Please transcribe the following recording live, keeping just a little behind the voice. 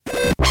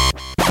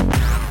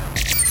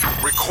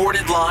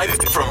Recorded live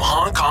from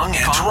Hong Kong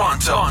and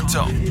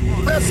Toronto.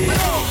 Let's go!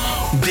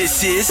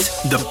 This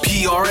is the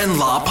PR and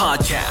Law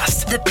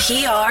Podcast. The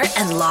PR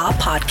and Law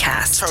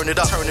Podcast. Turn it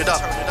up.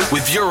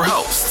 With your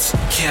hosts,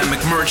 Cam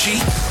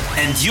McMurchie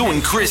and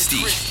Ewan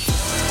Christie.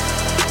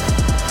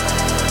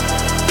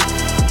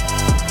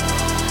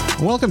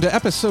 Welcome to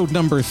episode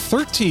number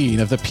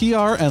 13 of the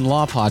PR and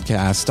Law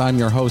Podcast. I'm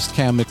your host,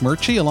 Cam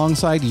McMurchie,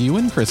 alongside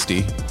Ewan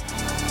Christie.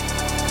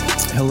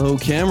 Hello,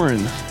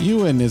 Cameron.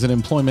 Ewan is an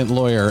employment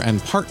lawyer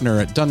and partner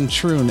at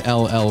Duntroon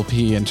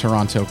LLP in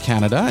Toronto,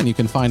 Canada, and you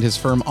can find his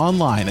firm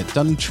online at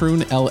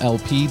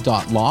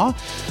duntroonllp.law.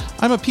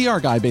 I'm a PR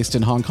guy based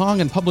in Hong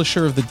Kong and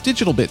publisher of the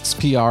Digital Bits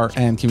PR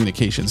and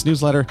Communications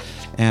newsletter,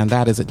 and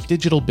that is at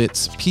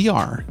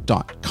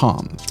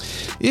digitalbitspr.com.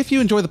 If you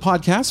enjoy the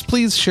podcast,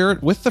 please share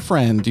it with a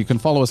friend. You can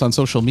follow us on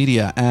social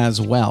media as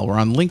well. We're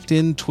on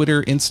LinkedIn,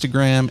 Twitter,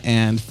 Instagram,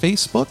 and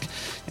Facebook,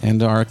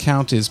 and our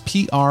account is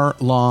PR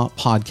Law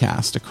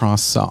Podcast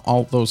across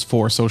all those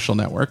 4 social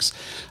networks.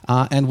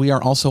 And we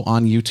are also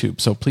on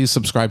YouTube, so please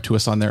subscribe to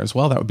us on there as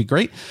well. That would be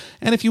great.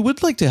 And if you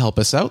would like to help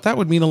us out, that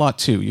would mean a lot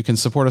too. You can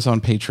support us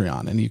on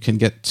Patreon, and you can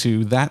get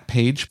to that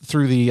page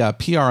through the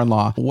PR and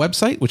Law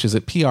website, which is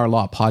at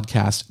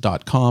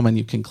prlawpodcast.com, and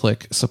you can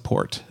click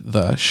support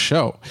the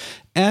show.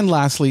 And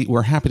lastly,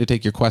 we're happy to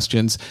take your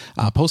questions.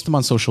 Post them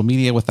on social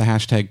media with the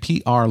hashtag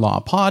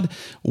PRLawPod.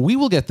 We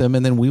will get them,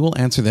 and then we will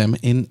answer them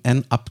in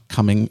an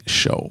upcoming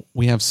show.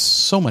 We have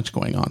so much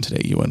going on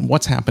today, Ewan.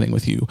 What's happening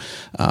with you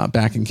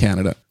back in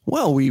Canada?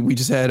 Well, we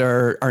just had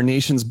our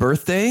nation's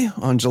birthday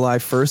on July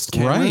 1st,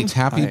 Cameron. Right.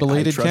 Happy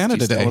belated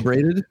Canada Day.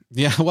 Celebrated.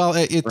 Yeah, well,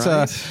 it's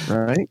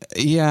right.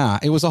 Yeah,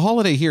 it was a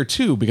holiday here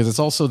too because it's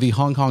also the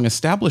Hong Kong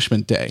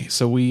Establishment Day.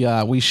 So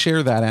we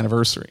share that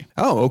anniversary.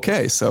 Oh,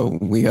 okay. So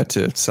we got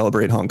to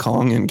celebrate Hong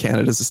Kong and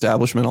Canada's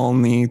establishment all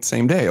on the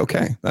same day.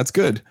 Okay, that's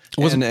good.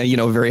 And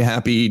very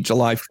happy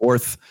July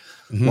 4th.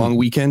 Mm-hmm. Long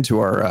weekend to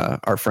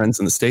our friends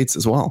in the States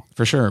as well.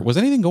 For sure. Was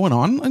anything going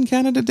on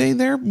Canada Day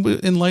there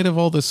in light of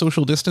all the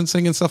social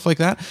distancing and stuff like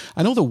that?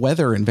 I know the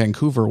weather in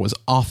Vancouver was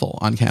awful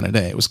on Canada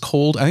Day. It was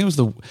cold. I think it was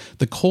the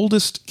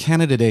coldest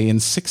Canada Day in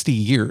 60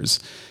 years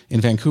in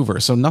Vancouver.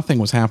 So nothing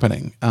was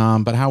happening.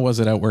 But how was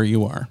it out where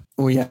you are?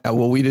 Well, yeah.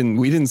 Well, we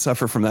didn't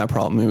suffer from that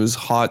problem. It was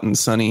hot and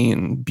sunny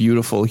and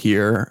beautiful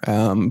here.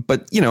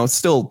 But it's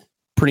still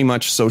pretty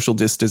much social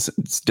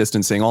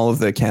distancing. All of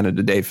the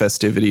Canada Day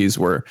festivities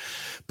were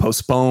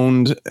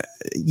postponed.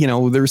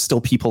 There's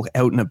still people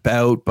out and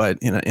about, but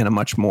in a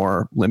much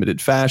more limited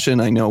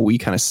fashion. I know we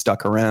kind of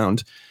stuck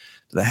around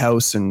the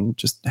house and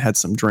just had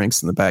some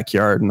drinks in the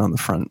backyard and on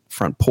the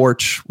front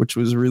porch, which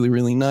was really,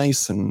 really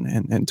nice,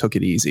 and took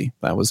it easy.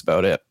 That was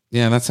about it.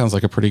 Yeah, that sounds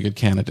like a pretty good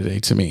Canada Day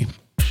to me.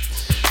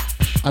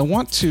 I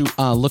want to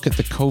look at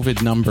the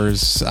COVID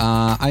numbers.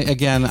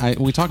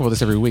 We talk about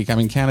this every week. I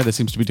mean, Canada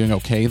seems to be doing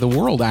okay. The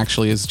world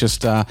actually is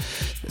just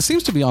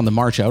seems to be on the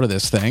march out of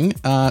this thing.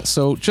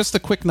 So just the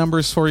quick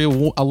numbers for you.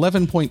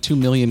 11.2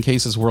 million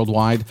cases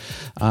worldwide.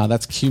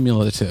 That's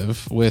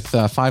cumulative with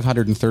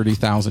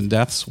 530,000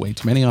 deaths. Way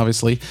too many,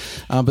 obviously.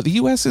 But the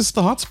U.S. is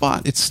the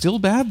hotspot. It's still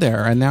bad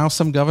there. And now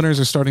some governors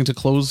are starting to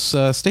close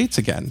states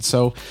again.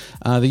 So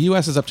the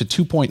U.S. is up to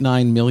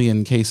 2.9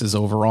 million cases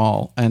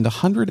overall and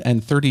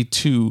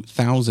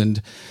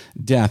 132,000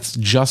 deaths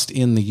just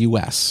in the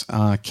U.S.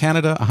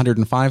 Canada,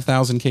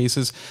 105,000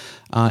 cases,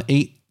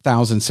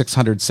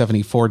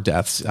 8,674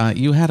 deaths.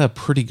 You had a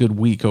pretty good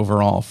week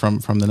overall from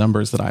the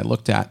numbers that I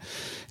looked at.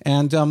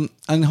 And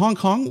in Hong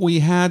Kong, we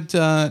had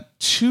 2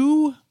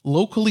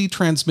 locally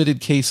transmitted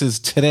cases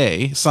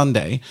today,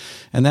 Sunday,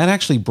 and that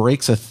actually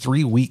breaks a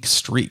 3-week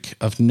streak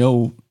of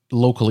no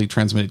locally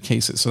transmitted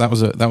cases. So that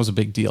was a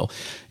big deal.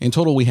 In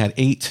total, we had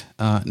 8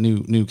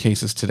 new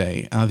cases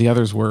today. The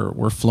others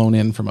were flown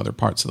in from other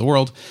parts of the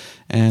world,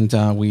 and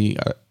we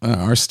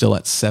are still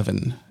at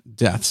 7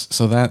 deaths.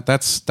 So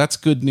that's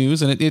good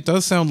news, and it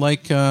does sound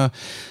like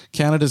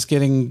Canada's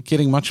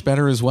getting much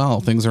better as well.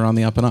 Things are on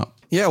the up and up.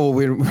 Yeah, well,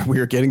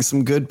 we're getting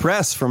some good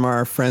press from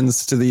our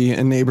friends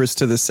and neighbors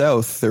to the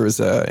south. There was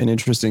an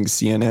interesting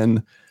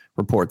CNN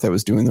report that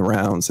was doing the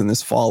rounds, and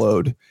this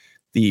followed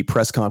the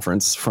press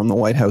conference from the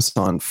White House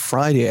on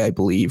Friday, I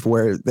believe,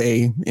 where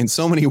they, in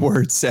so many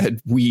words, said,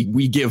 we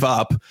give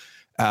up.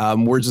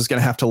 We're just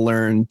going to have to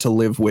learn to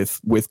live with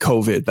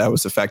COVID. That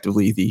was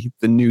effectively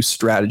the new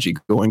strategy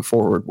going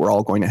forward. We're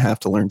all going to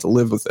have to learn to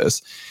live with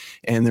this.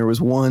 And there was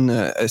a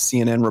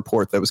CNN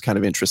report that was kind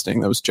of interesting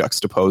that was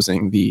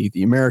juxtaposing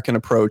the American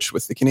approach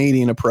with the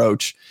Canadian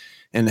approach,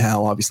 and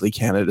how obviously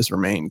Canada's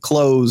remained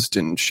closed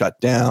and shut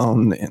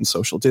down and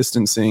social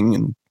distancing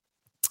and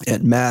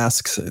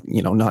masks,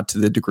 not to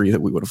the degree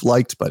that we would have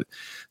liked, but at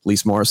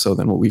least more so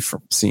than what we've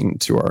seen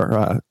to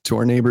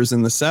our neighbors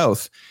in the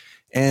South.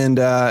 And,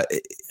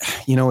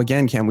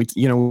 again, Cam,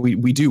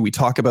 we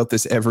talk about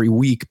this every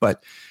week,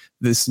 but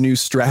this new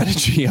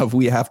strategy of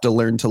we have to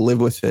learn to live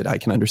with it, I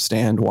can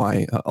understand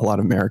why a lot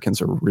of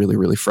Americans are really,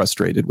 really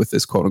frustrated with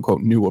this quote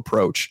unquote new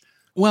approach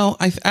Well,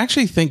 I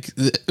actually think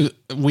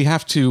we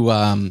have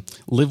to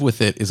live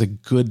with it is a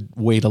good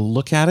way to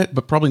look at it,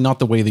 but probably not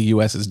the way the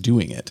U.S. is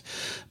doing it.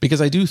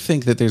 Because I do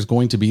think that there's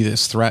going to be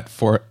this threat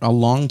for a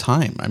long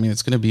time. I mean,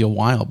 it's going to be a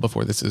while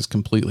before this is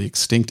completely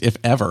extinct, if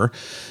ever,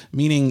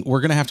 meaning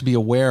we're going to have to be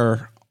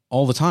aware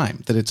all the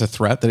time that it's a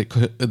threat,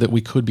 that we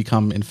could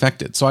become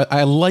infected. So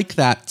I like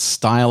that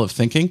style of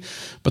thinking,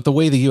 but the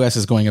way the U.S.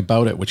 is going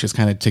about it, which is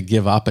kind of to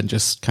give up and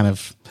just kind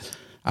of,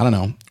 I don't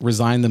know,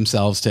 resign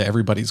themselves to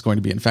everybody's going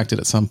to be infected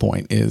at some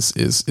point is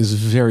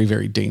very,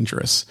 very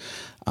dangerous.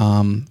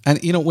 And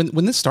you know,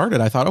 when this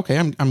started, I thought, okay,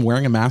 I'm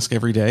wearing a mask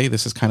every day.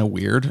 This is kind of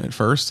weird at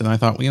first. And I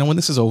thought, you know, when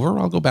this is over,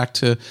 I'll go back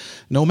to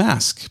no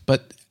mask.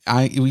 But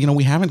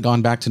we haven't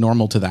gone back to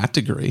normal to that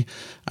degree.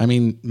 I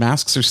mean,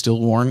 masks are still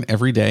worn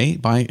every day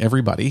by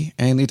everybody.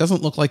 And it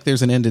doesn't look like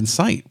there's an end in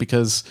sight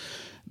because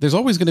there's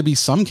always going to be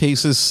some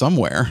cases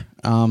somewhere.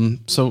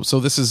 So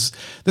this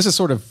is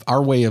sort of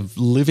our way of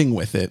living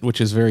with it,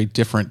 which is very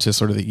different to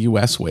sort of the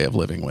US way of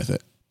living with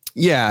it.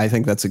 Yeah, I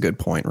think that's a good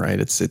point, right?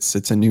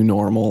 It's a new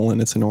normal,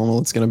 and it's a normal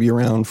that's going to be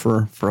around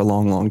for a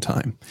long, long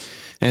time.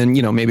 And,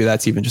 you know, maybe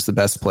that's even just the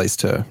best place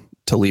to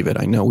leave it.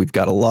 I know we've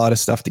got a lot of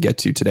stuff to get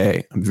to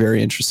today. I'm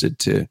very interested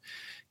to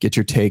get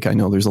your take. I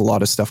know there's a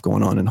lot of stuff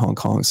going on in Hong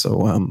Kong. So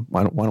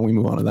why don't we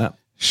move on to that?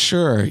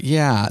 Sure.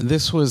 Yeah.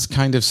 This was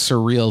kind of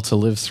surreal to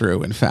live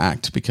through, in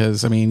fact,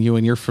 because, I mean,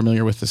 you're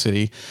familiar with the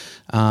city.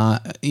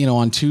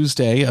 On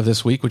Tuesday of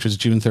this week, which was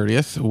June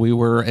 30th, we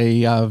were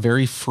a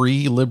very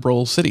free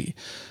liberal city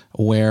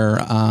where,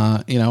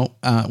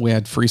 we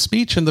had free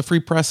speech and the free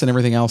press and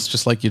everything else,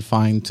 just like you'd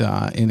find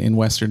in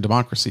Western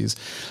democracies.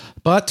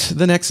 But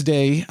the next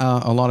day,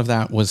 a lot of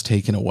that was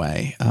taken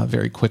away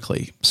very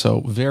quickly.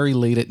 So very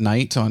late at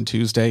night on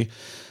Tuesday,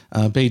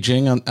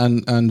 Beijing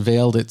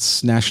unveiled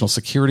its national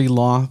security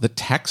law. The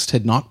text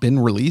had not been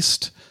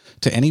released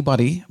to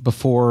anybody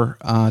before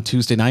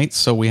Tuesday night,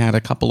 so we had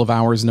a couple of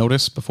hours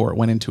notice before it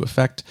went into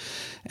effect.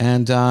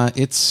 And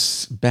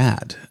it's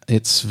bad.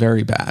 It's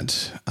very bad.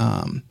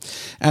 And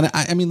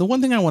I mean, the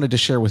one thing I wanted to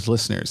share with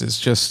listeners is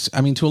just, I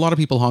mean, to a lot of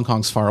people, Hong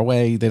Kong's far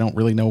away. They don't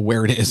really know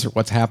where it is or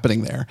what's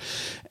happening there.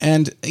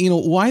 And, you know,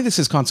 why this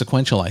is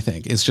consequential, I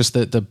think, is just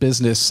the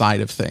business side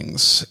of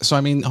things. So,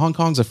 I mean, Hong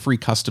Kong's a free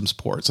customs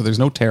port, so there's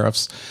no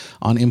tariffs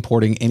on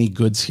importing any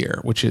goods here,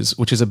 which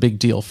is a big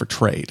deal for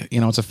trade.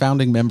 You know, it's a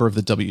founding member of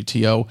the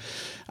WTO.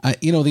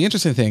 The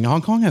interesting thing,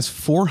 Hong Kong has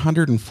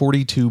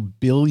 $442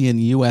 billion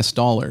US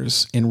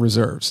in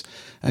reserves.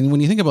 And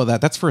when you think about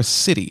that, that's for a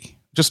city,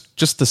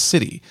 just the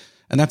city.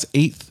 And that's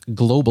 8th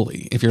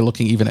globally if you're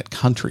looking even at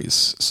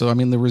countries. So, I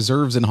mean, the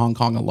reserves in Hong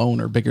Kong alone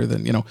are bigger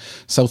than,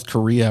 South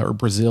Korea or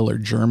Brazil or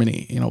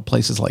Germany,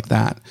 places like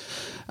that.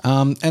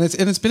 And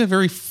it's been a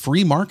very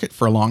free market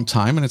for a long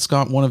time, and it's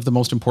got one of the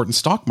most important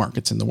stock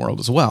markets in the world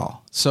as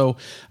well. So,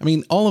 I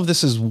mean, all of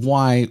this is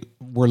why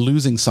we're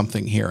losing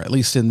something here, at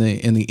least in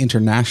the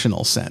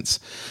international sense.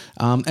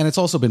 And it's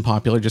also been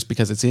popular just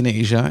because it's in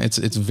Asia. It's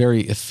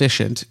very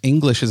efficient.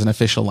 English is an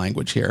official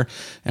language here,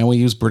 and we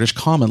use British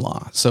common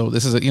law. So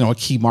this is a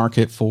key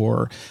market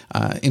for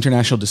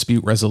international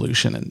dispute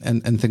resolution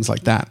and things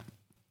like that.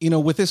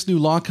 With this new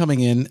law coming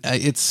in,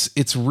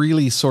 it's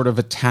really sort of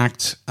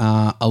attacked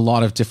a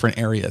lot of different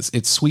areas.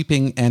 It's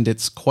sweeping and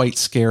it's quite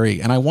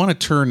scary. And I want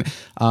to turn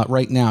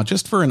right now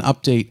just for an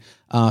update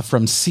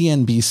from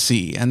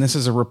CNBC. And this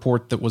is a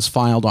report that was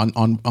filed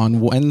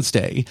on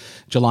Wednesday,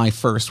 July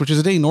 1st, which is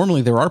a day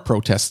normally there are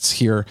protests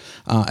here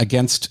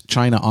against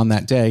China on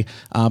that day.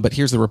 But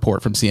here's the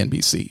report from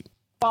CNBC.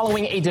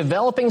 Following a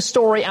developing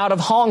story out of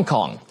Hong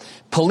Kong,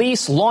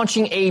 police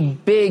launching a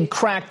big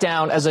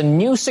crackdown as a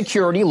new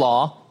security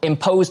law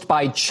imposed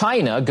by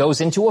China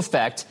goes into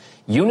effect.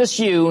 Eunice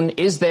Yoon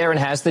is there and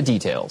has the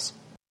details.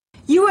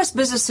 U.S.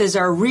 businesses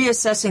are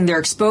reassessing their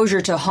exposure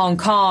to Hong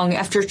Kong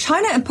after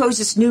China imposed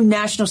its new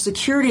national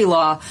security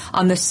law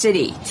on the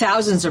city.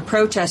 Thousands of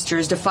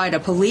protesters defied a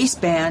police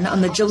ban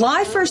on the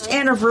July 1st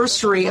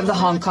anniversary of the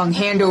Hong Kong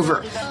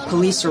handover.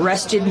 Police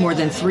arrested more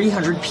than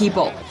 300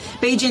 people.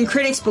 Beijing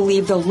critics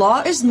believe the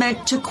law is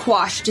meant to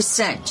quash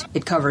dissent.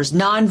 It covers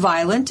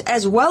non-violent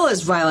as well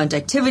as violent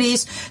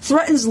activities,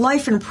 threatens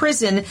life in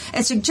prison,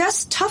 and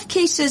suggests tough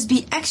cases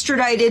be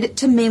extradited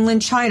to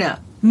mainland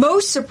China.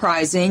 Most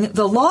surprising,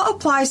 the law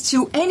applies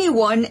to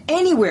anyone,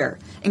 anywhere,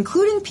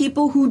 including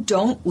people who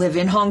don't live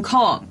in Hong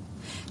Kong.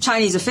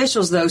 Chinese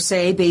officials, though,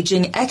 say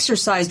Beijing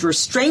exercised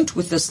restraint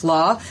with this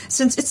law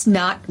since it's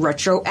not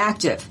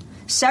retroactive.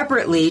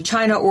 Separately,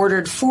 China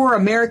ordered 4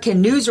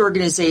 American news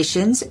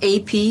organizations,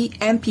 AP,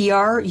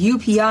 NPR,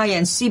 UPI,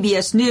 and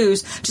CBS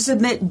News, to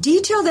submit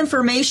detailed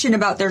information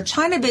about their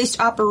China-based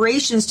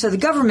operations to the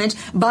government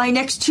by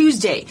next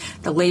Tuesday,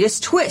 the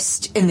latest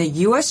twist in the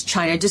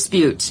U.S.-China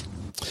dispute.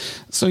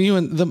 So,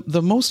 Ewan,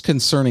 the most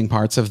concerning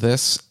parts of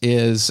this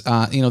is,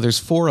 there's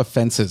 4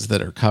 offenses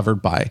that are covered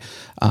by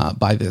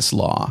this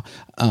law: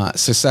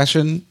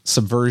 secession,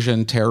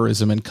 subversion,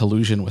 terrorism, and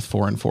collusion with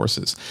foreign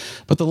forces.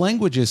 But the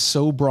language is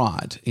so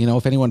broad.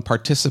 If anyone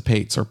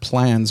participates or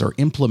plans or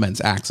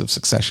implements acts of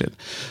secession,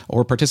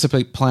 or plans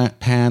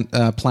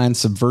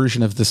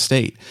subversion of the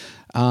state,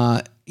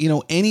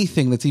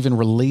 anything that's even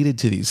related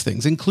to these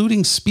things,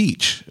 including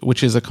speech,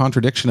 which is a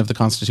contradiction of the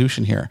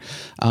Constitution here.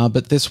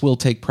 But this will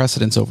take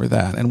precedence over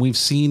that. And we've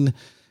seen,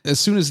 as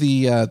soon as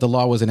the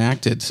law was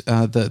enacted,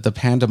 the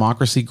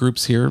pan-democracy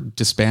groups here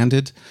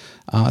disbanded.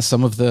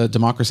 Some of the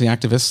democracy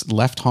activists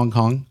left Hong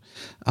Kong.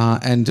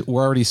 And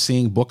we're already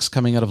seeing books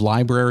coming out of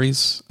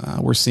libraries.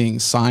 We're seeing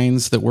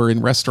signs that were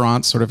in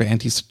restaurants, sort of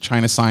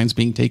anti-China signs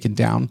being taken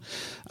down.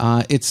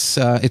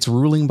 It's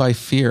ruling by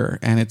fear,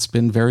 and it's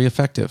been very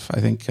effective. I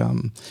think,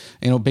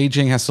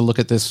 Beijing has to look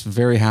at this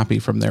very happy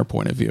from their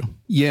point of view.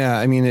 Yeah,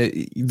 I mean,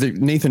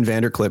 Nathan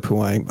Vanderclip,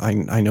 who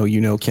I know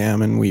you know,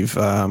 Cam, and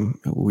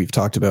we've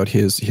talked about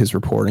his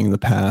reporting in the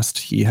past.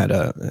 He had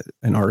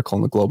an article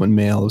in the Globe and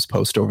Mail that was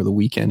posted over the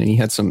weekend, and he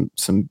had some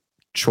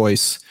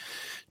choice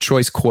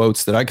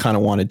quotes that I kind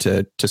of wanted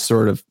to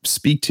sort of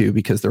speak to,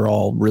 because they're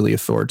all really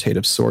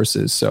authoritative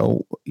sources.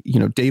 So,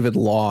 David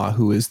Law,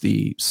 who is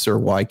the Sir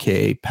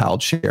Y.K. Pal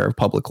Chair of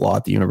Public Law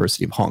at the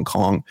University of Hong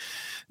Kong,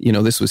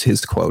 this was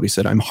his quote. He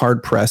said, "I'm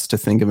hard pressed to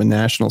think of a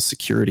national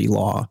security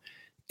law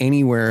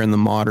anywhere in the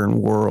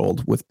modern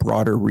world with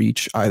broader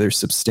reach, either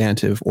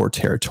substantive or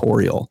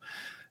territorial."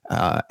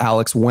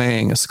 Alex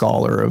Wang, a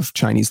scholar of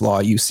Chinese law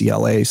at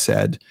UCLA,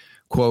 said,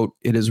 quote,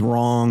 "It is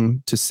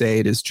wrong to say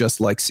it is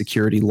just like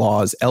security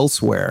laws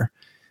elsewhere.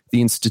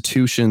 The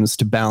institutions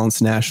to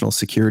balance national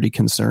security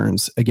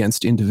concerns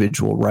against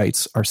individual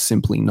rights are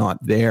simply not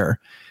there."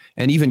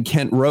 And even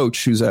Kent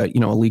Roach, who's a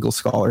legal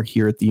scholar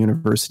here at the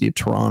University of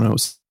Toronto,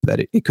 said that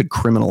it could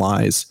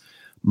criminalize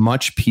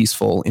much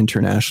peaceful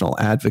international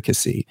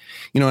advocacy.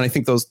 And I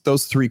think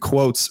those three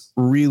quotes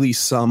really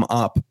sum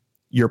up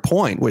your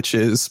point, which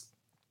is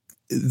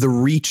the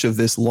reach of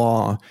this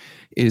law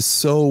is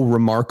so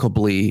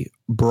remarkably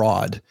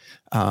broad.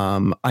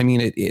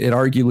 It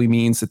arguably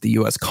means that the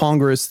U.S.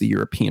 Congress, the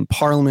European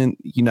Parliament,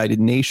 United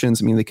Nations,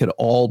 they could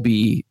all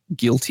be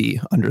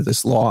guilty under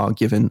this law,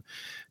 given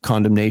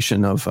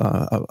condemnation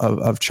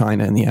of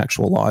China and the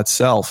actual law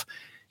itself.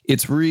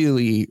 It's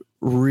really,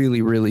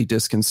 really, really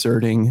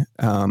disconcerting.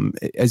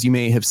 As you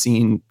may have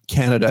seen,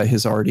 Canada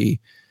has already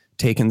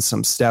taken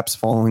some steps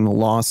following the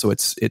law, so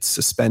it's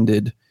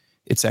suspended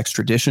its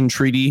extradition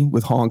treaty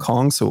with Hong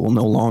Kong, so it will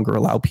no longer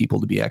allow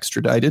people to be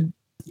extradited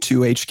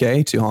to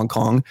HK, to Hong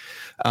Kong.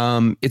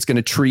 It's going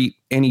to treat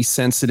any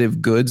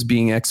sensitive goods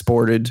being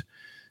exported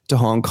to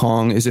Hong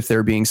Kong as if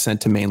they're being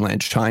sent to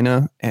mainland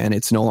China, and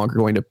it's no longer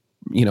going to,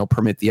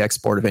 permit the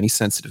export of any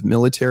sensitive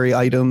military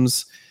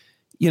items.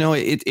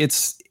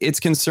 It's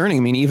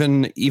concerning.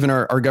 Even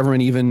our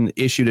government even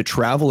issued a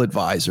travel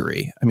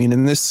advisory.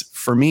 And this,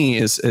 for me,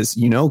 is, as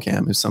you know,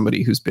 Cam, is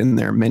somebody who's been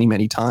there many,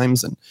 many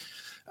times and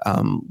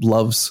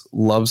loves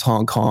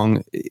Hong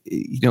Kong.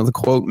 The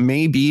quote,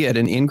 "may be at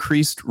an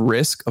increased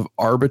risk of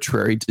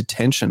arbitrary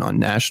detention on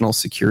national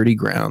security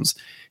grounds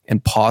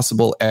and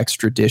possible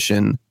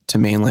extradition to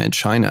mainland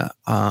China.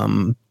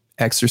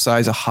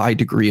 Exercise a high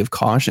degree of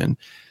caution."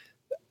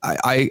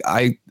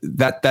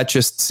 That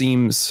just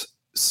seems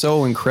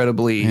so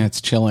incredibly it's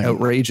chilling,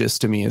 outrageous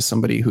to me as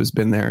somebody who's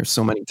been there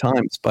so many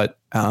times. But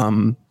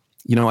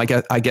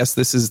I guess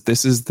this is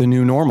the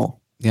new normal.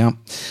 Yeah.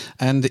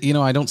 And,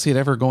 I don't see it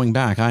ever going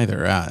back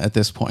either at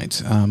this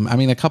point.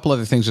 A couple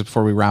other things just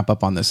before we wrap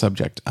up on this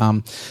subject.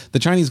 The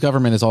Chinese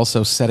government is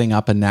also setting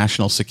up a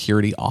national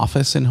security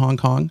office in Hong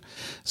Kong.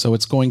 So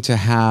it's going to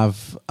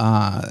have,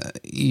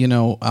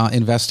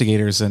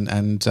 investigators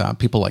and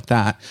people like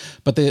that.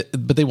 But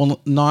they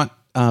will not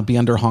be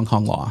under Hong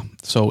Kong law.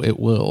 So it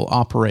will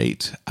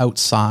operate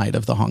outside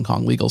of the Hong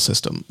Kong legal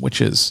system,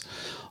 which is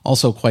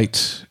also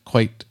quite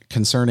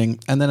concerning.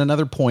 And then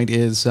another point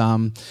is,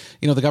 the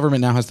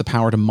government now has the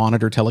power to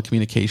monitor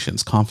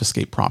telecommunications,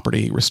 confiscate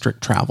property,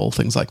 restrict travel,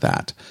 things like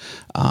that,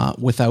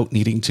 without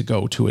needing to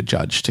go to a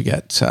judge to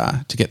get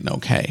an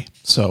okay.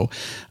 So,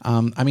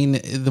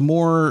 the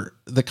more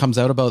that comes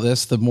out about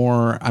this, the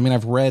more.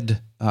 I've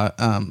read,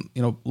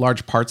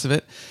 large parts of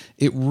it.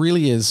 It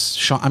really is.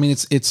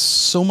 It's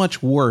so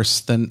much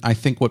worse than I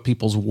think what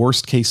people's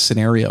worst case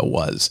scenario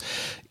was.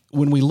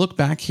 When we look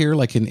back here,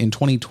 like in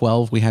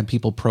 2012, we had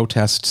people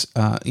protest,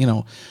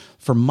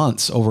 for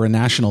months over a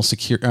national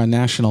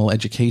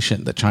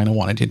education that China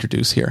wanted to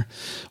introduce here.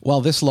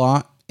 Well, this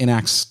law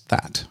enacts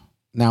that.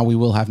 Now we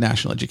will have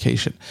national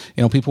education.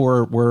 People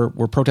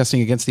were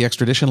protesting against the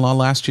extradition law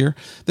last year.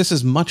 This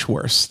is much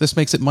worse. This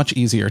makes it much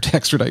easier to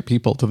extradite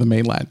people to the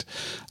mainland.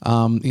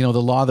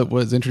 The law that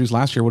was introduced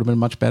last year would have been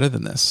much better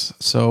than this.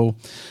 So,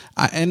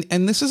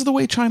 and this is the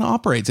way China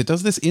operates. It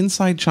does this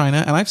inside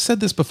China. And I've said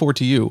this before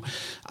to you.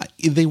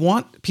 They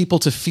want people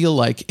to feel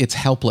like it's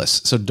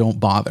helpless. So don't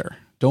bother.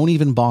 Don't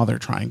even bother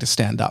trying to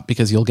stand up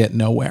because you'll get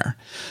nowhere.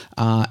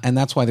 And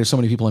that's why there's so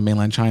many people in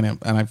mainland China.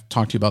 And I've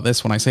talked to you about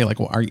this when I say, like,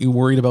 well, are you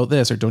worried about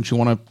this? Or don't you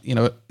want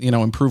to,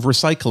 improve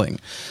recycling?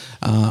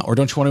 Or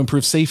don't you want to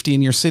improve safety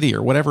in your city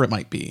or whatever it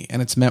might be? And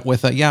it's met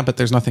with, yeah, but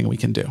there's nothing we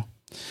can do.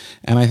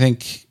 And I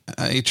think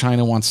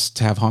China wants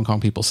to have Hong Kong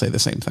people say the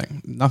same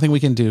thing. Nothing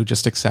we can do,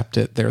 just accept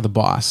it. They're the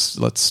boss.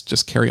 Let's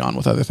just carry on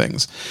with other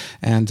things.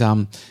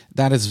 And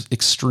that is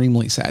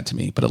extremely sad to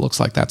me, but it looks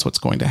like that's what's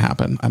going to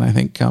happen. And I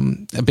think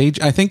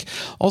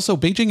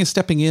Beijing is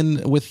stepping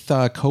in with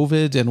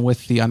COVID and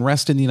with the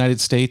unrest in the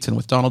United States and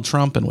with Donald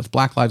Trump and with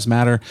Black Lives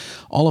Matter,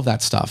 all of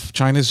that stuff.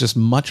 China is just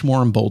much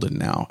more emboldened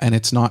now, and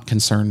it's not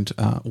concerned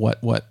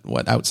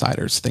what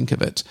outsiders think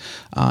of it.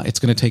 It's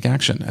going to take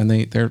action, and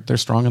they're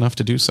strong enough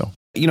to do so.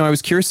 I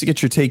was curious to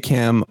get your take,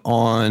 Cam,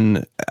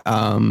 on,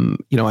 I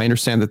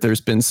understand that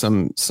there's been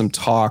some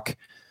talk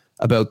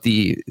about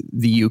the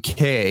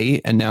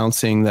UK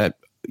announcing that,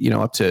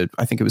 up to,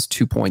 I think it was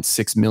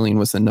 2.6 million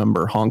was the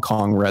number, Hong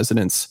Kong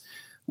residents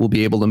will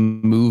be able to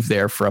move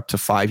there for up to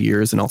 5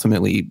 years and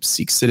ultimately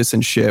seek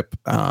citizenship.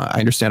 I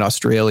understand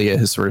Australia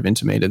has sort of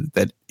intimated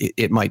that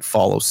it might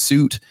follow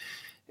suit.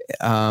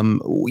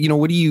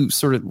 What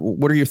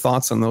are your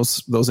thoughts on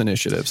those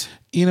initiatives?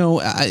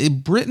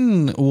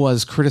 Britain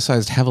was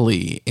criticized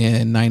heavily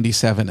in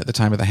 97 at the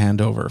time of the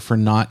handover for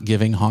not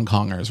giving Hong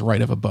Kongers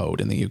right of abode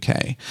in the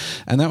UK.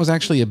 And that was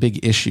actually a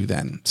big issue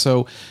then.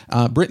 So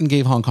Britain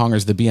gave Hong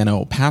Kongers the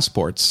BNO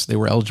passports. They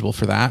were eligible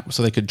for that,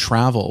 so they could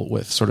travel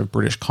with sort of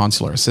British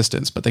consular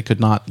assistance, but they could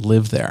not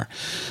live there.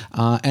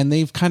 And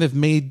they've kind of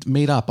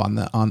made up on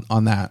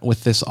that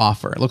with this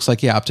offer. It looks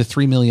like, up to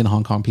 3 million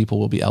Hong Kong people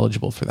will be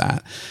eligible for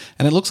that.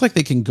 And it looks like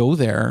they can go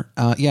there,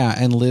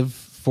 and live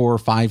for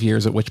 5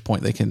 years, at which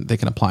point they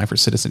can apply for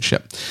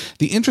citizenship.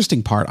 The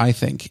interesting part, I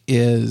think,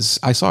 is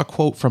I saw a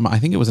quote from, I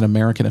think it was an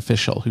American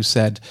official who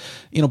said,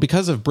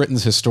 because of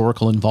Britain's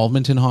historical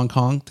involvement in Hong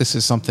Kong, this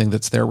is something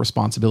that's their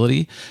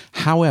responsibility.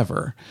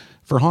 However,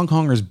 for Hong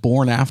Kongers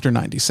born after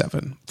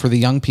 97, for the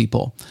young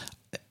people,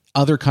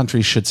 other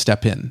countries should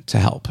step in to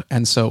help.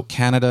 And so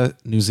Canada,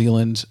 New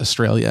Zealand,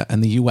 Australia,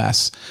 and the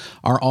US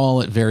are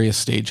all at various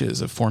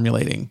stages of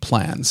formulating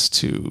plans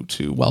to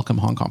welcome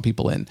Hong Kong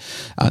people in.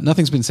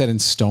 Nothing's been set in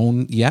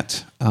stone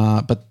yet,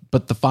 but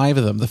the five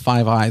of them, the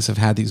Five Eyes, have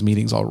had these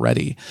meetings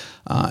already,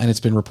 and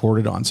it's been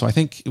reported on. So I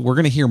think we're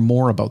going to hear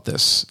more about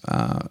this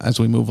as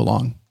we move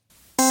along.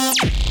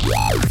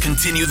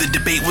 Continue the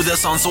debate with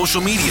us on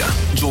social media.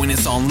 Join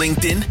us on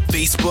LinkedIn,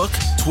 Facebook,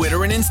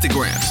 Twitter, and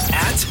Instagram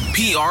at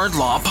PR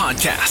Law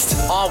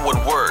Podcast. All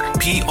one word,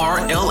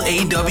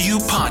 PRLAW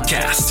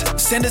Podcast.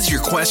 Send us your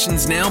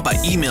questions now by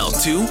email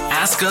to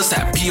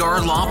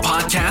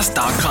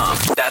askus@prlawpodcast.com.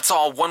 That's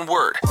all one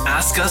word,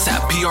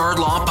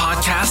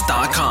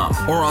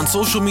 askus@prlawpodcast.com. Or on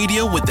social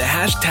media with the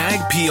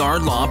hashtag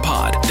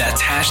PRLawPod.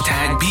 That's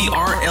hashtag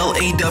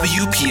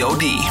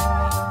PRLAWPOD.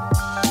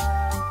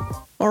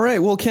 All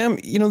right. Well, Cam,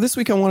 this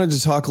week I wanted to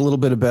talk a little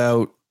bit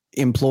about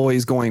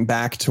employees going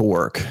back to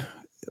work.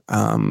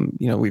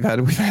 We've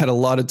had a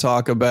lot of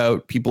talk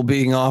about people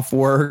being off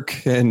work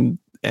and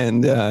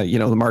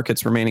the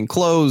markets remaining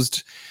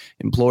closed,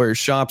 employers'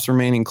 shops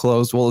remaining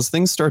closed. Well, as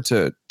things start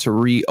to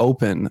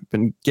reopen, I've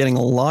been getting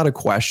a lot of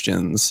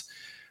questions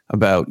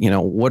about,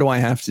 what do I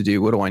have to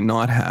do? What do I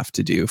not have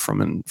to do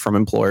from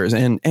employers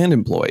and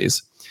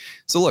employees?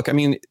 So look,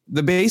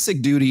 the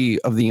basic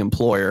duty of the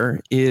employer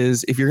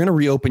is if you're going to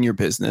reopen your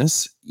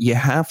business, you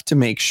have to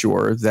make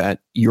sure that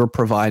you're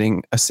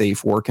providing a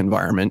safe work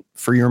environment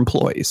for your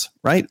employees,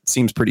 right? It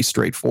seems pretty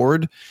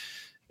straightforward.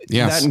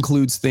 Yes. That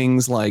includes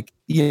things like,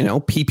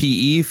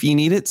 PPE if you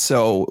need it.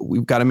 So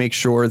we've got to make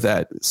sure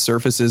that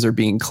surfaces are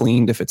being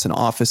cleaned. If it's an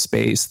office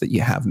space, that you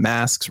have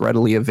masks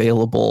readily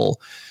available,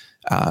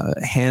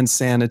 hand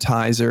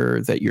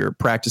sanitizer, that you're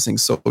practicing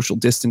social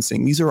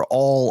distancing. These are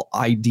all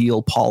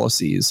ideal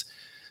policies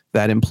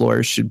that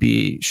employers should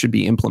be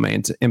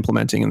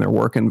implementing in their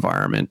work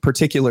environment,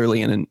 particularly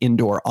in an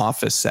indoor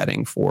office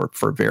setting for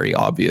very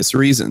obvious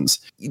reasons,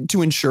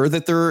 to ensure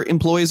that their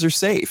employees are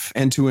safe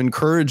and to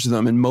encourage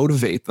them and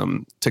motivate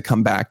them to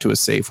come back to a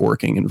safe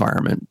working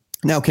environment.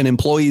 Now, can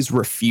employees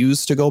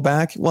refuse to go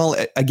back? Well,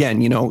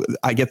 again,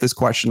 I get this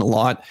question a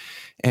lot,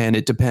 and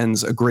it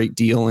depends a great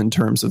deal in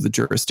terms of the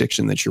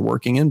jurisdiction that you're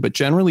working in. But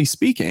generally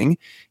speaking,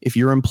 if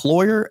your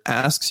employer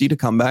asks you to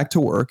come back to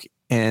work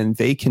and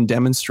they can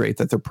demonstrate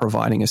that they're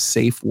providing a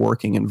safe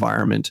working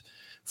environment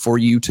for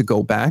you to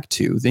go back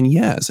to, then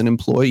as an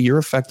employee, you're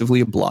effectively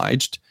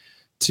obliged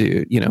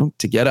to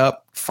get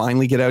up,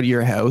 finally get out of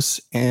your house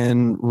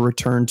and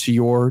return to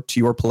your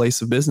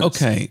place of business.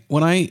 Okay.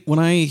 When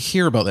I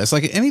hear about this,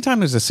 like anytime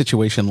there's a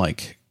situation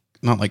like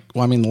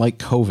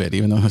COVID,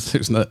 even though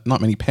there's not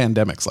many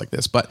pandemics like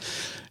this, but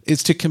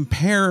it's to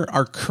compare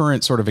our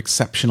current sort of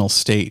exceptional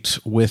state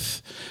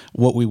with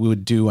what we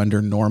would do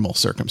under normal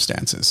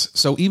circumstances.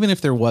 So even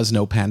if there was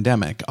no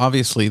pandemic,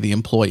 obviously the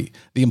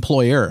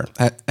employer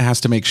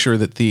has to make sure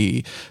that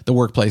the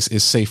workplace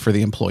is safe for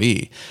the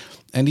employee.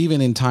 And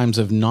even in times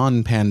of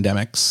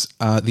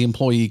non-pandemics, the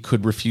employee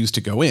could refuse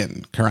to go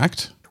in,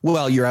 correct?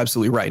 Well, you're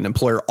absolutely right. An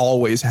employer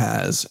always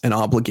has an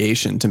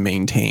obligation to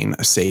maintain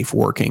a safe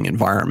working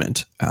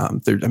environment.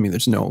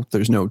 There's no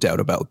doubt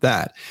about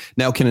that.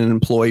 Now, can an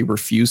employee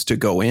refuse to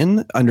go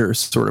in under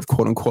sort of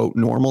quote unquote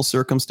normal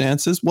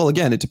circumstances? Well,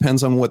 again, it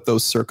depends on what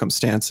those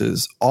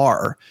circumstances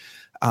are.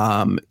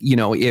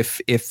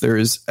 If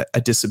there's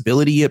a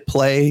disability at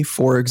play,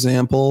 for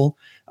example,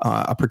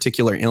 a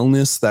particular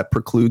illness that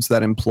precludes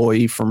that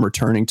employee from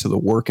returning to the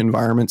work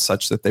environment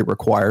such that they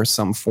require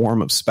some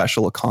form of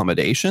special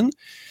accommodation,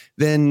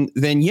 then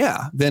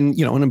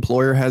an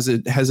employer has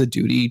a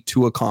duty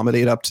to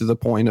accommodate up to the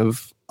point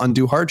of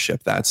undue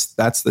hardship. That's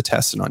the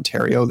test in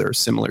Ontario. There are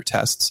similar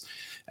tests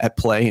at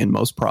play in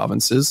most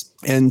provinces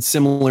and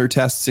similar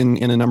tests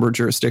in a number of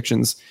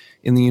jurisdictions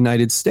in the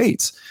United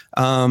States.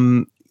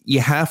 You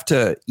have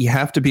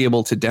to be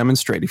able to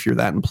demonstrate, if you're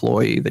that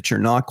employee, that you're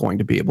not going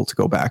to be able to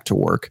go back to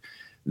work,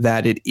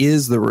 that it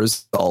is the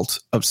result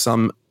of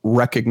some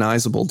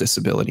recognizable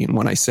disability. And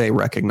when I say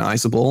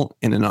recognizable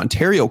in an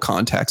Ontario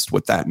context,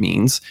 what that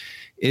means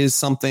is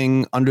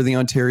something under the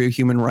Ontario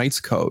Human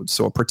Rights Code.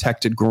 So a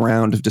protected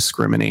ground of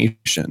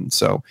discrimination.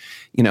 So,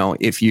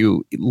 if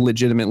you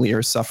legitimately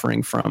are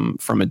suffering from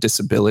a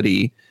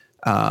disability,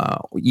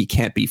 you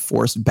can't be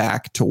forced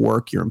back to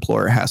work. Your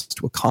employer has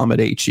to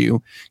accommodate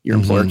you. Your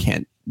employer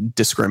can't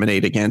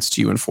discriminate against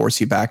you and force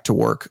you back to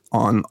work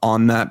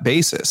on that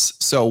basis.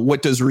 So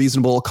what does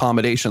reasonable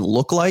accommodation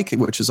look like,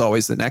 which is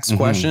always the next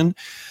question?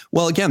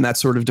 Well, again, that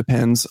sort of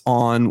depends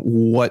on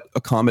what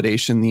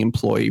accommodation the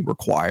employee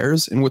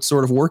requires and what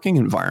sort of working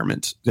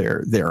environment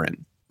they're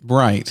in.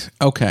 Right.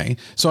 Okay.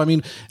 So, I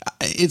mean,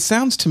 it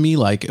sounds to me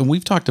like, and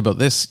we've talked about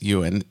this,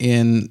 Ewan,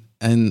 in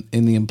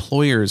the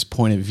employer's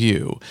point of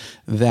view,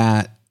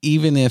 that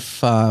even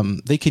if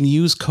they can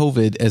use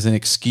COVID as an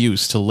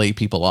excuse to lay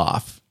people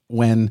off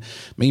when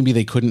maybe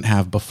they couldn't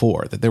have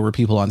before, that there were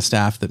people on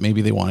staff that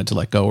maybe they wanted to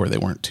let go or they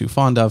weren't too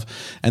fond of,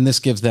 and this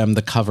gives them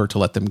the cover to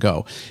let them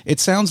go. It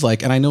sounds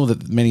like, and I know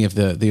that many of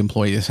the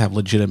employees have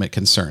legitimate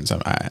concerns.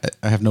 I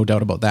have no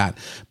doubt about that.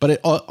 But it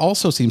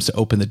also seems to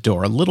open the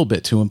door a little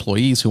bit to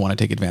employees who want to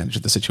take advantage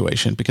of the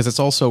situation, because it's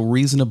also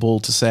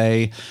reasonable to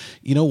say,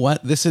 you know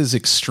what, this is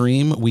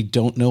extreme. We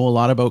don't know a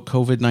lot about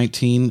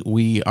COVID-19.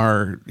 We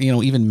are,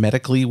 even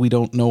medically, we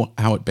don't know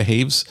how it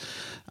behaves.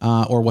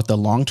 Or what the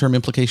long-term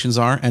implications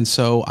are. And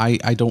so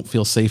I don't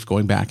feel safe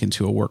going back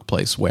into a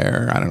workplace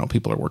where, I don't know,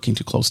 people are working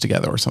too close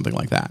together or something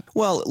like that.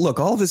 Well, look,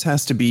 all of this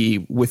has to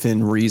be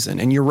within reason.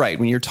 And you're right.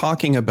 When you're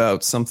talking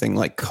about something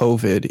like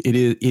COVID,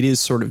 it is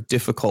sort of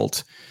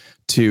difficult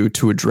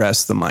to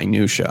address the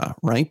minutia,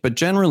 right? But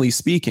generally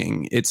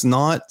speaking, it's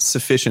not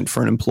sufficient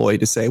for an employee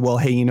to say, well,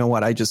 hey, you know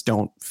what? I just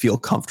don't feel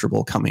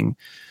comfortable coming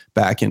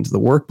back into the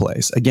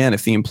workplace. Again,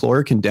 if the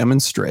employer can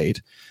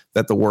demonstrate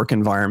that the work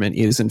environment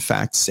is in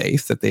fact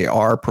safe, that they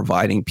are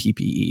providing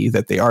PPE,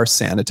 that they are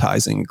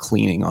sanitizing and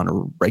cleaning on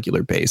a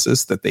regular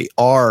basis, that they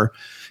are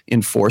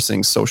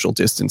enforcing social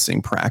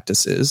distancing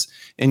practices.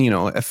 And,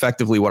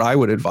 effectively what I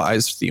would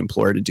advise the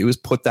employer to do is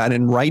put that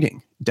in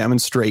writing,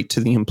 demonstrate to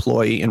the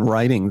employee in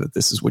writing that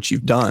this is what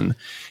you've done.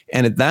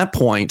 And at that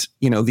point,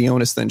 the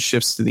onus then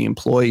shifts to the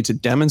employee to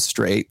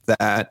demonstrate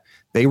that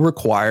they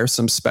require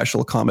some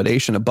special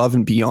accommodation above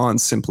and beyond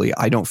simply,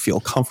 I don't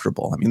feel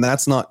comfortable. I mean,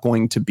 that's not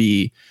going to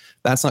be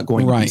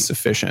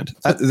sufficient.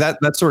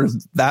 That's sort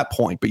of that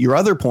point. But your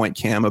other point,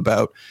 Cam,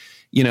 about,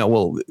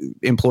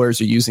 employers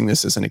are using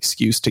this as an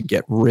excuse to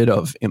get rid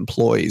of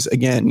employees.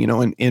 Again,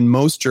 in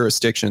most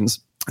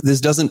jurisdictions,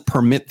 this doesn't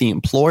permit the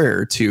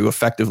employer to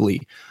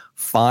effectively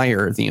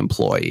fire the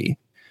employee.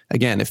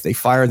 Again, if they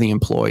fire the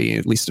employee,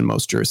 at least in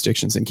most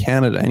jurisdictions in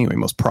Canada, anyway,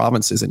 most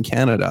provinces in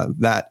Canada,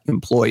 that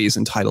employee is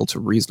entitled to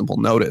reasonable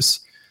notice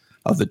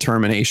of the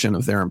termination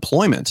of their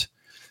employment.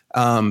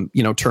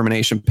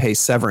 Termination pay,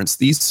 severance,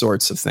 these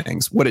sorts of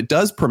things. What it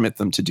does permit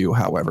them to do,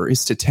 however,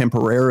 is to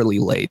temporarily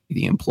lay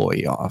the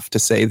employee off, to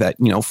say that,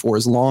 for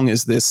as long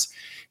as this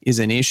is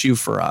an issue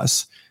for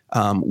us,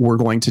 we're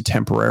going to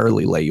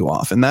temporarily lay you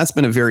off. And that's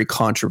been a very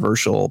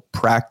controversial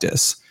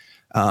practice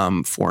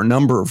for a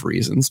number of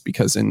reasons,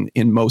 because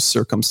in most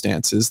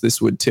circumstances,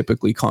 this would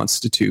typically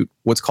constitute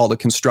what's called a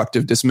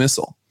constructive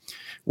dismissal,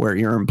 where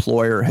your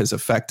employer has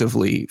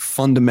effectively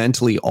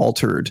fundamentally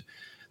altered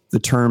the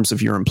terms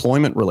of your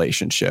employment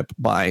relationship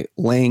by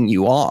laying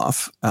you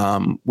off,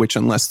 which,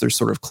 unless there's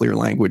sort of clear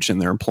language in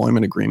their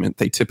employment agreement,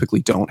 they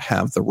typically don't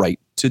have the right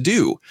to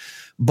do.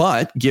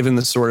 But given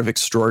the sort of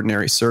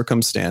extraordinary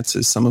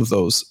circumstances, some of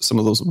those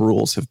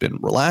rules have been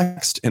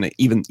relaxed, and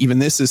even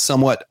this is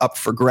somewhat up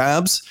for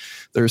grabs.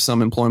 There are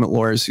some employment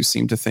lawyers who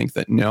seem to think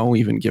that no,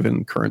 even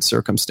given current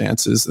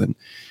circumstances, then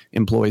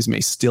employees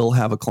may still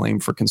have a claim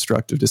for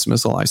constructive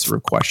dismissal. I sort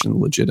of question the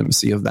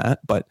legitimacy of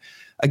that. But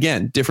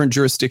again, different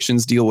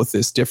jurisdictions deal with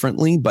this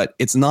differently, but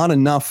it's not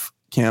enough,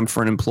 Cam,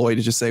 for an employee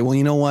to just say, well,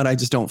 you know what, I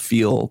just don't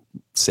feel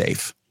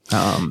safe.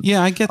 I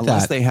get that.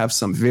 Unless they have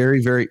some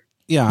very, very...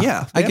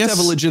 Yeah, I guess to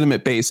have a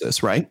legitimate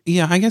basis, right?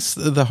 Yeah, I guess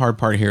the hard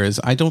part here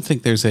is I don't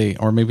think there's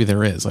or maybe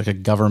there is, like a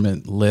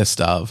government list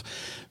of,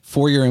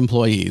 for your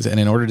employees, and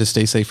in order to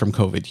stay safe from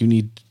COVID, you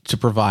need to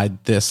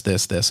provide this,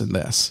 this, this, and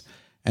this.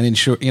 And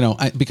ensure,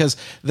 because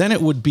then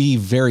it would be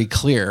very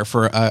clear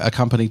for a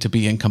company to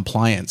be in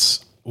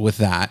compliance with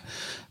that.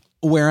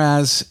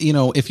 Whereas,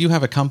 if you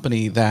have a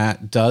company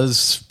that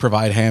does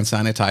provide hand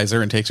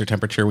sanitizer and takes your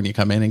temperature when you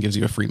come in and gives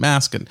you a free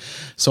mask and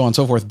so on and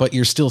so forth, but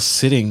you're still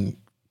sitting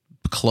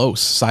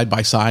close side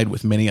by side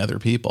with many other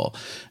people,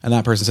 and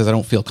that person says, I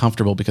don't feel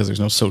comfortable because there's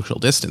no social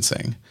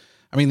distancing.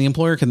 I mean, the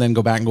employer can then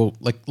go back and go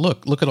like,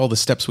 look at all the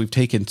steps we've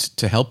taken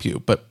to help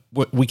you, but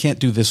we can't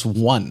do this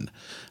one.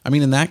 I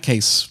mean, in that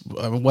case,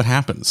 what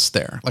happens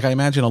there? Like, I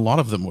imagine a lot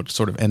of them would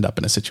sort of end up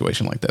in a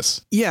situation like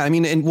this. Yeah, I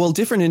mean, and well,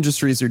 different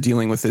industries are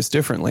dealing with this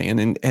differently.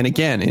 And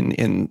again,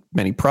 in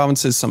many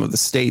provinces, some of the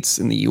states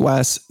in the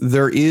US,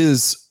 there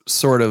is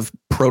sort of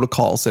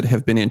protocols that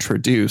have been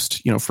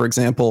introduced. You know, for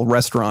example,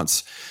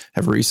 restaurants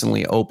have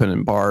recently opened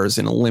and bars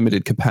in a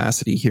limited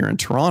capacity here in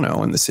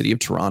Toronto, and the city of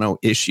Toronto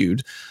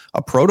issued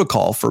a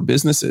protocol for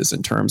businesses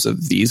in terms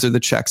of these are the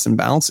checks and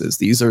balances.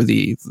 These are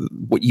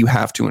what you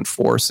have to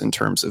enforce in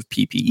terms of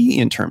PPE,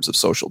 in terms of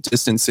social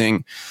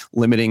distancing,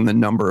 limiting the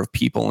number of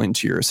people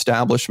into your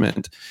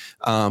establishment.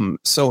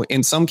 So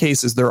in some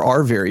cases, there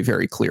are very,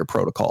 very clear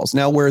protocols.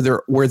 Now, where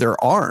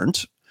there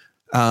aren't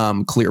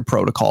clear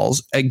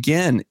protocols,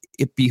 again,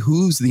 it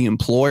behooves the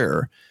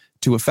employer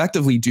to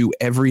effectively do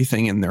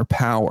everything in their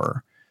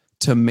power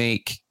to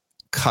make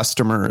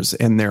customers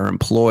and their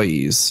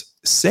employees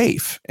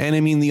safe. And I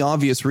mean, the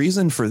obvious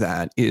reason for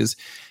that is,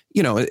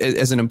 you know,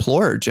 as an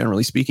employer,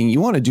 generally speaking,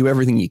 you want to do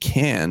everything you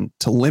can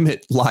to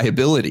limit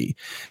liability.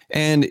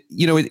 And,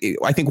 you know,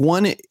 I think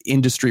one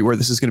industry where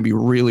this is going to be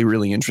really,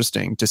 really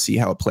interesting to see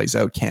how it plays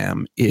out,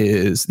 Cam,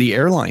 is the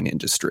airline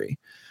industry,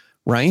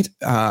 right?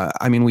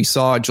 I mean, we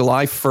saw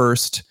July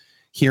 1st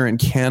here in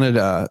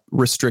Canada,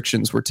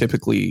 restrictions were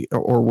typically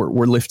or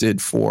were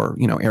lifted for,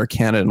 you know, Air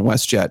Canada and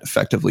WestJet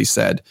effectively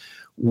said,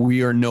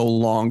 we are no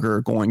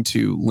longer going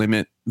to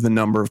limit the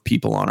number of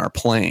people on our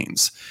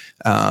planes.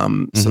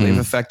 So they've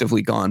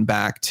effectively gone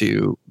back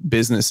to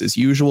business as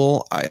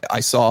usual. I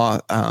saw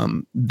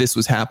this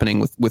was happening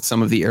with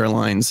some of the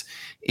airlines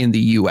in the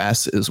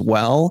US as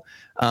well.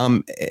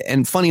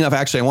 And funny enough,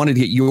 actually, I wanted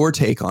to get your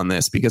take on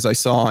this because I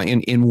saw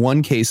in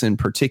one case in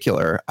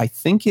particular, I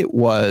think it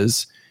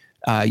was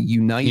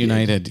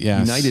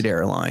United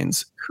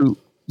Airlines who.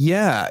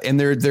 Yeah, and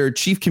their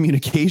chief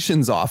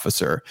communications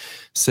officer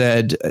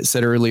said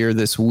earlier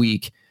this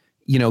week,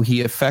 you know,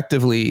 he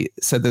effectively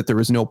said that there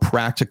was no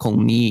practical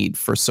need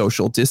for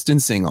social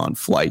distancing on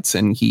flights,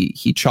 and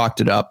he chalked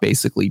it up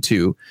basically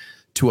to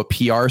a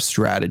PR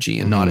strategy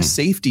and not a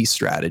safety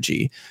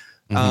strategy.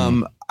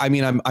 I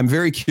mean, I'm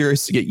very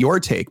curious to get your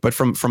take, but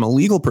from a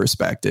legal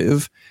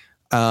perspective,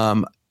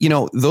 you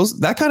know,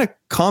 that kind of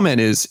comment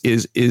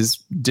is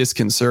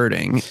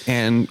disconcerting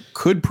and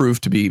could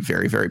prove to be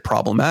very, very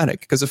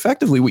problematic, because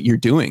effectively what you're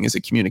doing as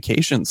a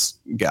communications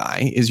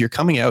guy is you're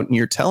coming out and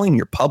you're telling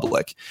your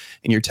public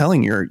and you're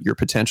telling your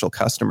potential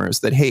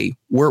customers that, hey,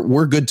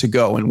 we're good to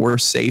go and we're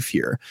safe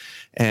here,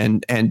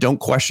 and don't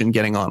question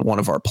getting on one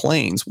of our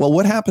planes. Well,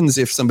 what happens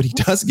if somebody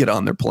does get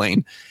on their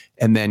plane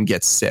and then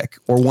gets sick,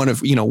 or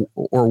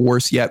or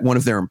worse yet, one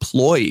of their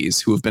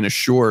employees who have been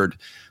assured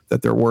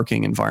that their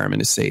working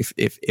environment is safe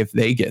if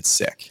they get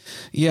sick?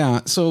 Yeah.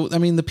 So, I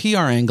mean, the PR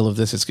angle of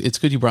this, it's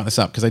good you brought this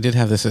up, because I did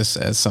have this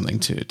as something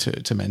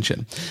to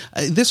mention.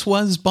 This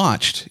was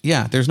botched.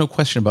 Yeah, there's no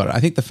question about it. I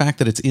think the fact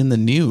that it's in the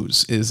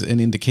news is an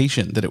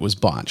indication that it was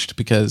botched,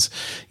 because,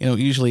 you know,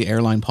 usually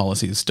airline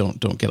policies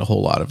don't get a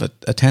whole lot of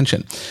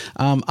attention.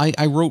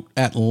 I wrote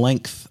at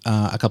length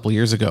a couple of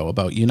years ago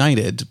about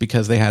United,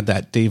 because they had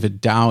that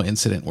David Dow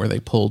incident where they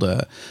pulled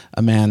a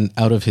man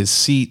out of his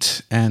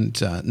seat and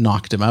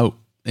knocked him out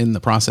in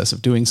the process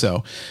of doing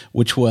so,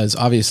 which was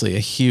obviously a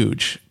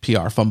huge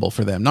PR fumble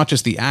for them. Not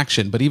just the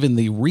action, but even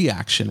the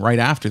reaction right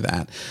after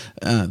that.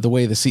 The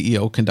way the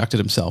CEO conducted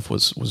himself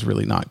was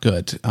really not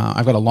good.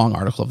 I've got a long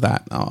article of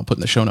that I'll put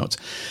in the show notes.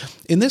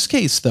 In this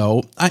case,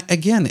 though,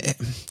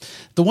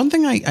 the one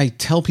thing I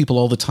tell people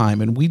all the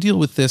time, and we deal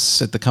with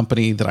this at the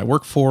company that I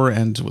work for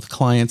and with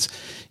clients,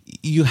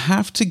 you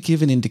have to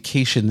give an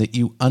indication that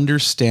you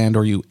understand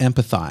or you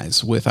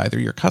empathize with either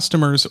your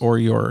customers or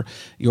your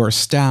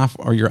staff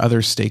or your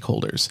other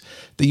stakeholders,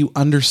 that you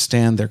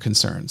understand their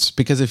concerns.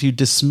 Because if you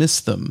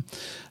dismiss them,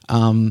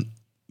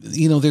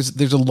 you know,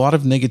 there's a lot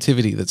of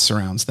negativity that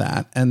surrounds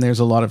that, and there's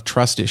a lot of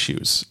trust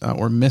issues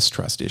or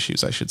mistrust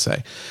issues, I should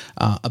say,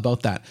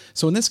 about that.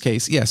 So in this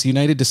case, yes,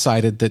 United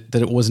decided that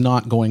it was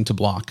not going to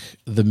block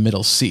the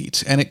middle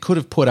seat, and it could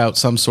have put out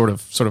some sort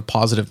of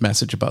positive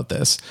message about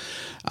this,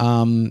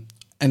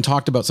 and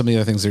talked about some of the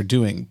other things they're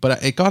doing.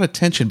 But it got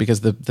attention because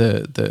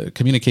the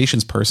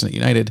communications person at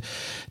United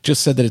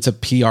just said that it's a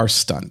PR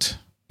stunt.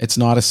 It's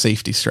not a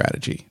safety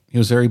strategy. He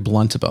was very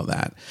blunt about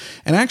that,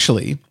 and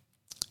actually,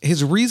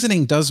 his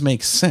reasoning does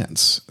make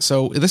sense.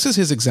 So this is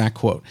his exact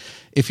quote.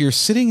 If you're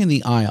sitting in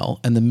the aisle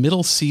and the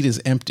middle seat is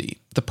empty,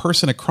 the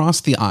person across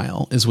the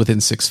aisle is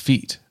within 6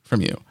 feet from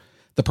you.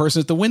 The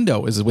person at the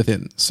window is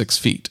within 6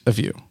 feet of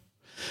you.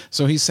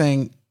 So he's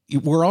saying,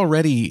 we're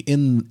already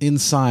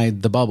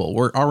inside the bubble.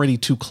 We're already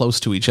too close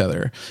to each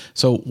other.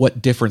 So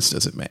what difference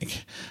does it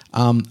make?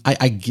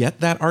 I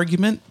get that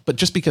argument, but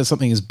just because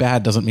something is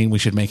bad doesn't mean we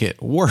should make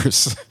it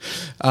worse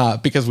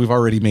because we've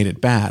already made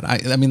it bad.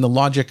 I mean, the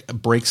logic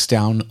breaks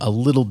down a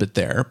little bit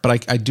there,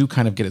 but I do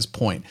kind of get his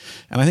point.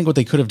 And I think what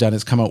they could have done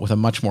is come out with a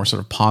much more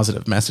sort of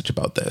positive message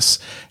about this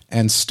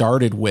and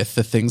started with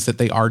the things that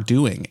they are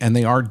doing. And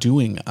they are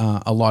doing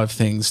a lot of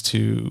things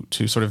to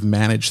sort of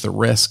manage the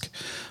risk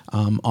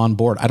on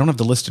board. I don't have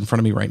the list in front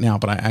of me right now,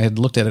 but I had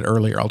looked at it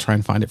earlier. I'll try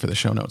and find it for the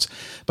show notes.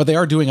 But they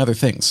are doing other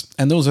things,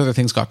 and those other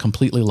things got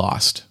completely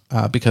lost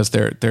because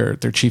their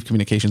chief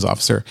communications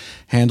officer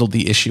handled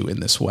the issue in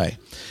this way.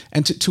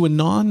 And to a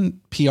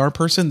non-PR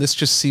person, this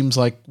just seems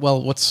like,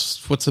 well,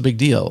 what's the big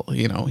deal?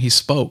 You know, he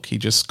spoke. He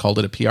just called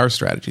it a PR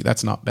strategy.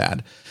 That's not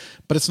bad.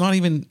 But it's not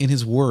even in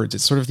his words.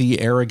 It's sort of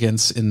the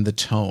arrogance in the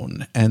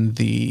tone and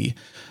the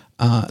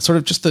sort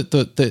of just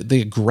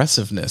the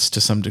aggressiveness to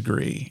some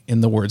degree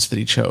in the words that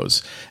he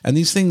chose. And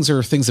these things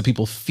are things that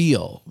people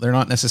feel. They're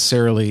not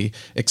necessarily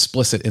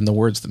explicit in the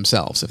words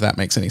themselves, if that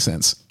makes any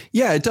sense.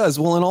 Yeah, it does.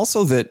 Well, and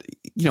also that,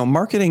 you know,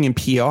 marketing and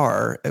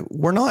PR,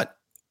 we're not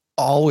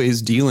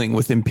always dealing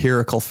with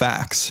empirical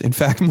facts. In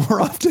fact,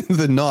 more often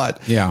than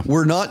not,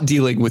 we're not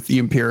dealing with the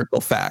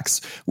empirical facts.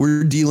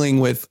 We're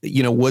dealing with,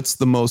 you know, what's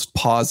the most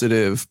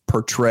positive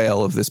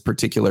portrayal of this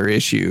particular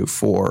issue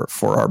for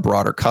our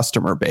broader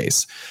customer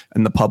base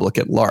and the public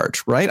at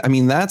large, right? I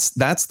mean, that's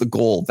the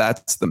goal.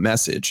 That's the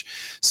message.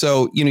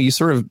 So, you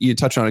know, you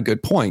touch on a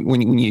good point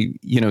when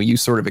you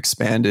sort of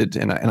expanded,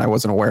 and I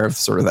wasn't aware of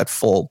sort of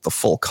the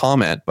full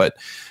comment, but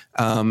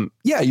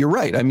yeah, you're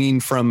right. I mean,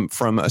 from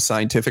a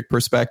scientific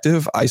perspective,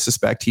 I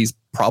suspect he's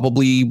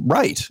probably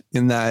right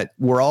in that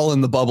we're all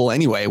in the bubble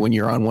anyway when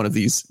you're on one of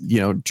these, you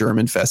know, germ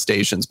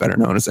infestations, better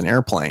known as an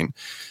airplane.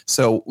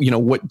 So, you know,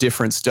 what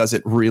difference does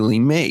it really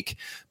make?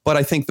 But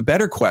I think the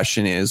better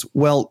question is,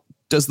 well,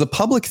 does the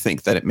public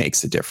think that it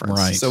makes a difference?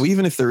 Right. So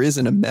even if there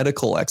isn't a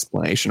medical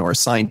explanation or a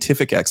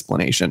scientific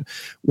explanation,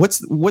 what's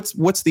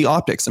the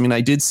optics? I mean,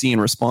 I did see in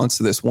response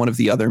to this, one of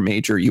the other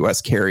major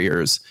U.S.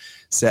 carriers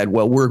said,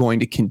 well, we're going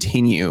to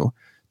continue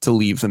to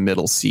leave the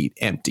middle seat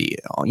empty,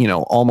 you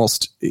know,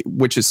 almost,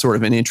 which is sort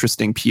of an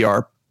interesting PR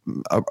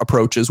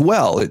approach as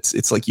well.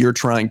 It's like you're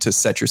trying to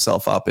set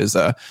yourself up as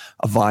a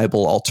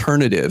viable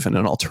alternative and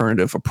an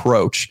alternative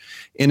approach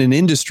in an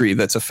industry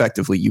that's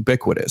effectively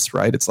ubiquitous,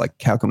 right? It's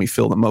like, how can we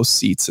fill the most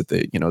seats at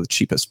the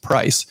cheapest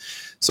price?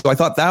 So I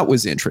thought that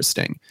was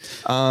interesting.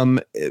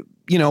 You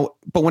know,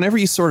 but whenever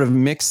you sort of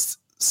mix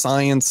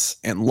science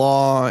and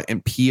law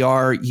and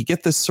PR, you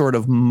get this sort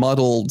of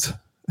muddled,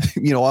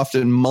 you know,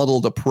 often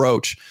muddled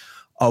approach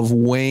of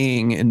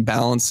weighing and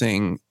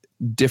balancing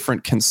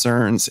different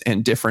concerns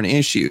and different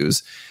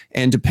issues.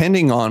 And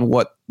depending on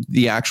what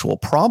the actual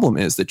problem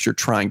is that you're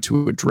trying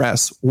to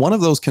address, one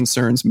of those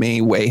concerns may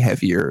weigh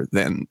heavier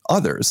than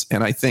others.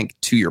 And I think,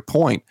 to your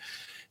point,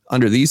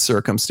 under these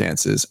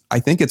circumstances, I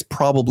think it's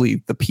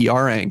probably the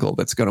PR angle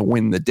that's going to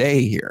win the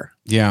day here.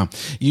 Yeah,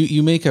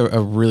 you make a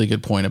really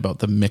good point about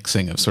the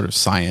mixing of sort of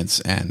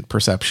science and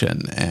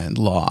perception and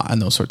law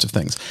and those sorts of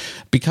things.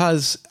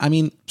 Because, I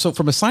mean, so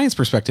from a science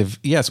perspective,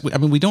 yes,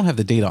 we don't have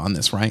the data on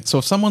this, right? So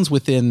if someone's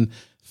within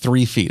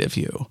 3 feet of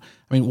you,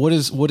 I mean, what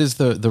is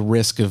the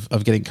risk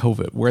of getting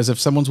COVID? Whereas if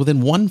someone's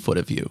within 1 foot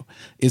of you,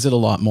 is it a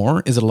lot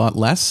more? Is it a lot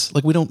less?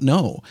 Like, we don't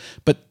know.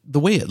 But the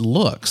way it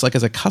looks, like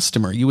as a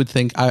customer, you would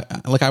think,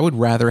 I would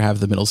rather have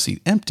the middle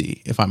seat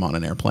empty if I'm on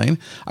an airplane.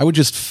 I would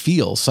just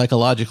feel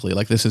psychologically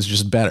like this is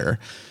just better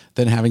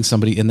than having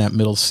somebody in that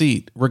middle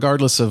seat,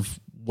 regardless of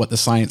what the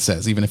science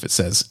says, even if it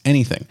says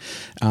anything.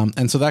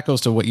 And so that goes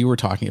to what you were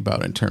talking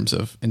about in terms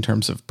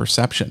of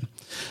perception.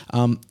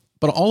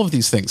 But all of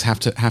these things have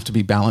to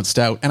be balanced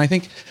out. And I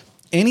think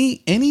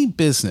any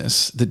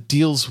business that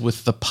deals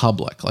with the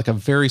public, like a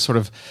very sort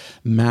of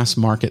mass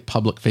market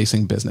public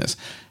facing business,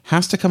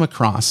 has to come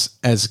across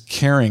as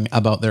caring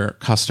about their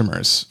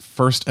customers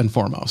first and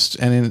foremost.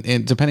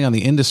 And depending on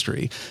the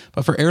industry,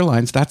 but for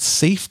airlines, that's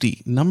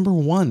safety. Number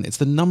one, it's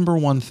the number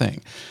one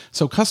thing.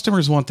 So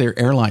customers want their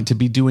airline to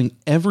be doing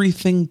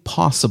everything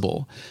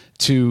possible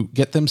to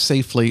get them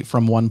safely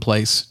from one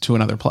place to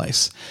another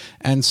place.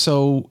 And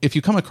so if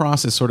you come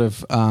across as sort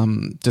of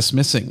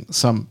dismissing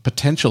some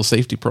potential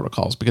safety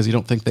protocols because you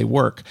don't think they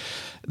work,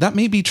 that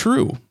may be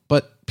true,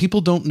 but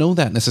people don't know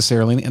that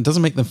necessarily, and it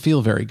doesn't make them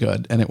feel very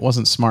good. And it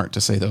wasn't smart to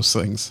say those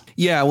things.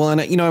 Yeah, well,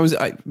 and I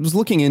was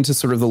looking into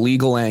sort of the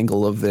legal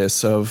angle of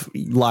this, of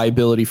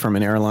liability from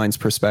an airline's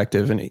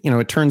perspective, and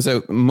it turns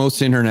out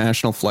most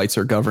international flights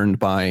are governed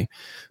by,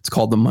 it's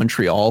called the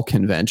Montreal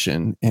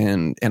Convention,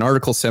 and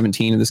Article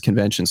 17 of this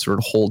convention sort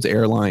of holds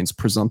airlines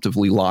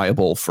presumptively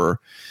liable for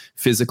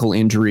physical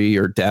injury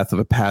or death of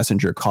a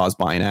passenger caused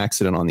by an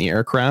accident on the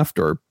aircraft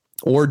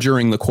or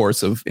during the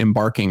course of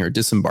embarking or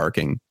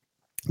disembarking.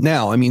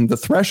 Now, I mean, the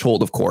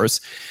threshold, of course,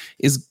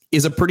 is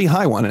a pretty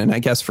high one, and I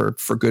guess for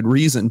good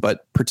reason,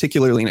 but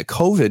particularly in a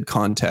COVID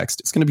context,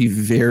 it's going to be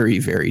very,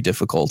 very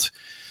difficult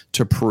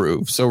to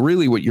prove. So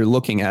really what you're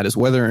looking at is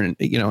whether an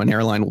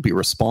airline will be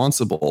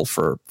responsible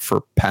for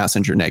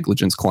passenger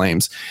negligence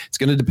claims. It's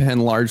going to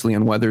depend largely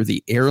on whether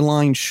the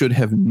airline should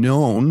have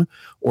known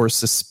or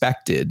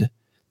suspected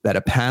that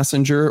a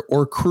passenger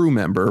or crew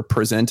member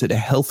presented a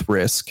health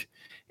risk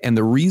and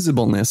the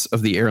reasonableness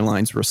of the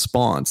airline's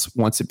response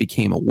once it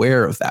became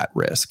aware of that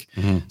risk.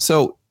 Mm-hmm.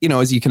 So,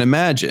 as you can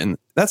imagine,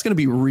 that's going to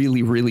be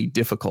really, really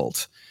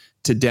difficult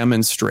to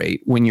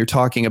demonstrate when you're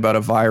talking about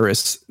a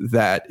virus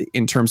that,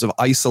 in terms of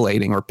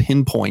isolating or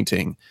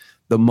pinpointing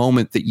the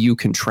moment that you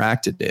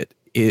contracted it,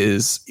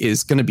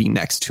 is going to be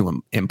next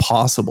to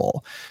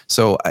impossible.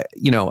 So,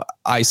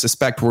 I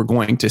suspect we're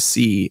going to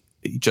see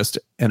just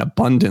an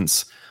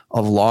abundance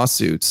of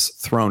lawsuits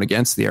thrown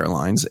against the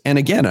airlines. And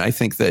again, I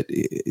think that,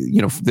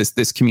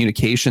 this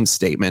communication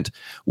statement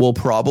will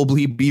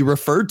probably be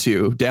referred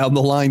to down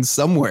the line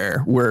somewhere,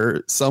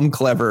 where some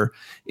clever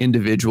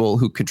individual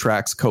who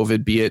contracts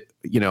COVID, be it,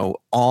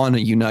 on a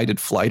United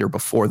flight or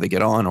before they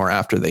get on or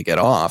after they get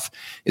off,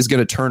 is going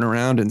to turn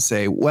around and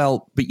say,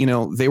 well, but,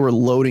 they were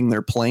loading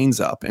their planes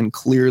up and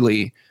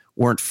clearly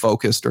weren't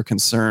focused or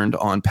concerned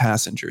on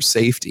passenger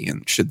safety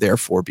and should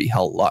therefore be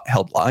held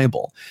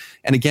liable.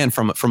 And again,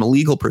 from a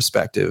legal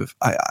perspective,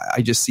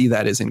 I just see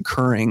that as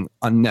incurring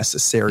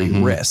unnecessary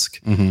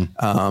risk.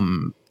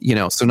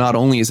 Mm-hmm. So not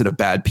only is it a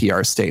bad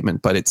PR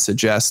statement, but it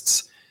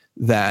suggests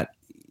that,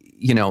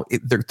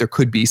 there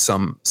could be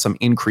some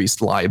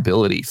increased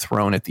liability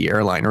thrown at the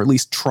airline, or at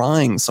least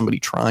somebody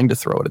trying to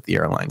throw it at the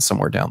airline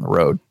somewhere down the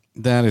road.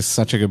 That is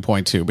such a good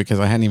point too, because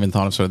I hadn't even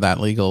thought of sort of that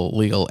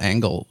legal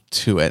angle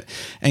to it.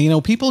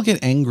 And, people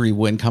get angry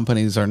when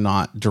companies are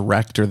not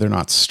direct, or they're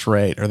not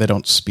straight, or they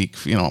don't speak,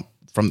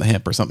 from the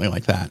hip or something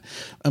like that.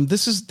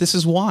 This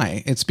is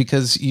why. It's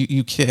because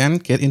you can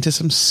get into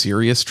some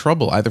serious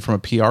trouble, either from a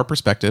PR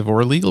perspective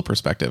or a legal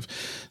perspective.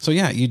 So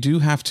yeah, you do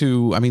have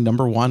to,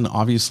 number one,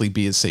 obviously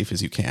be as safe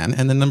as you can.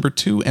 And then number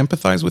two,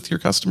 empathize with your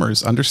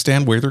customers,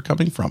 understand where they're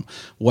coming from,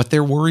 what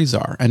their worries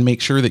are, and make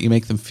sure that you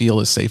make them feel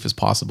as safe as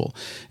possible.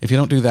 If you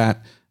don't do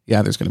that,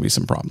 yeah, there's going to be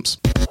some problems.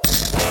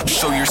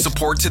 Show your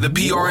support to the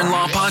PR and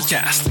Law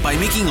podcast by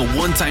making a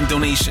one-time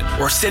donation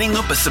or setting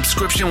up a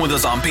subscription with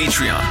us on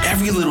Patreon.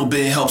 Every little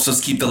bit helps us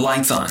keep the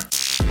lights on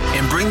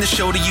and bring the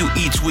show to you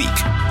each week.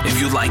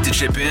 If you'd like to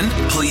chip in,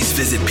 please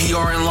visit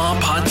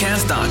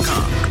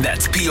prandlawpodcast.com.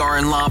 That's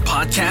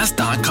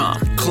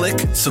prandlawpodcast.com. Click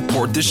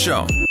support the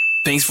show.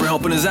 Thanks for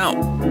helping us out.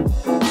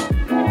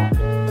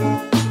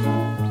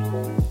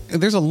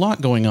 There's a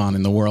lot going on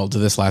in the world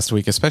this last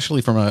week,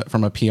 especially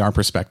from a PR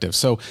perspective.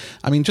 So,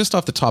 just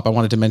off the top, I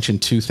wanted to mention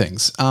two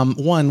things.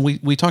 One,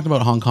 we talked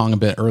about Hong Kong a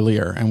bit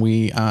earlier, and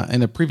we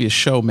in a previous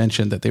show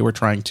mentioned that they were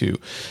trying to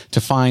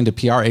find a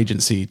PR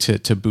agency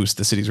to boost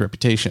the city's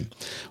reputation.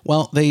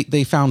 Well,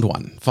 they found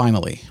one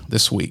finally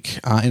this week,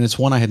 and it's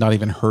one I had not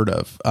even heard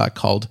of,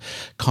 called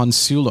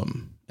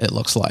Consulum. It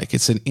looks like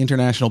it's an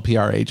international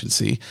PR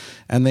agency,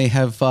 and they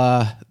have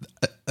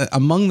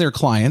among their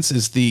clients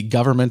is the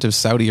government of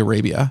Saudi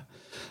Arabia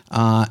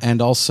and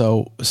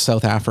also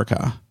South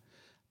Africa,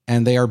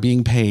 and they are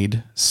being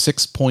paid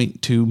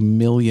 $6.2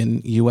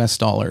 million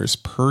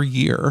per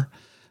year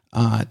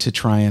to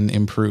try and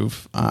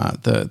improve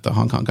the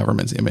Hong Kong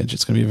government's image.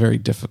 It's going to be a very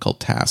difficult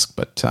task,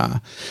 but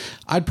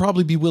I'd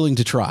probably be willing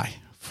to try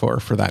for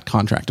that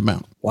contract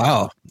amount.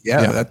 Wow.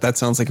 Yeah. That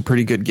sounds like a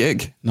pretty good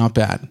gig. Not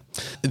bad.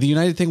 The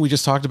United thing we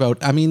just talked about.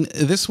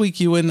 This week,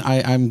 Ewan,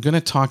 I'm going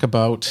to talk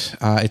about,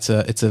 it's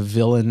a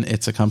villain.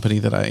 It's a company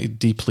that I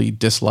deeply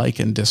dislike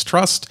and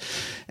distrust,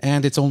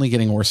 and it's only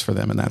getting worse for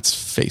them. And that's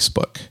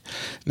Facebook.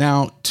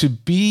 Now, to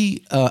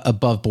be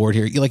above board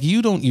here,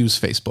 you don't use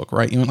Facebook,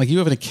 right? You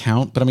have an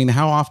account, but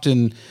how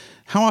often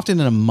in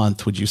a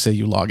month would you say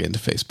you log into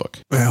Facebook?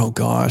 Oh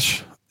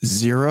gosh,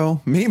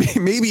 0,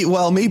 maybe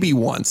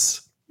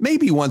once.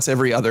 Maybe once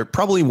every other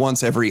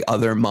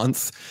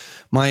month.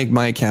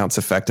 My account's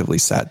effectively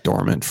sat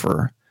dormant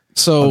for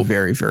a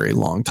very, very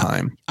long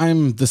time.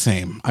 I'm the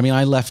same.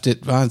 I left it,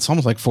 it's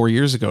almost like 4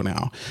 years ago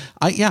now.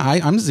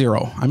 I'm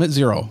 0. I'm at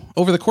 0.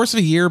 Over the course of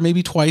a year,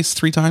 maybe twice,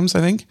 3 times, I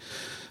think.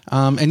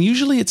 And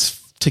usually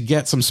it's to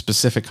get some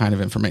specific kind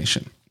of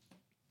information.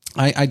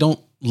 I don't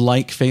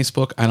like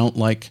Facebook. I don't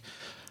like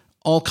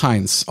all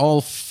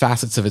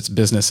facets of its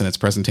business and its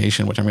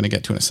presentation, which I'm going to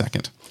get to in a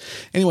second.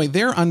 Anyway,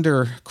 they're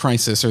under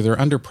crisis, or they're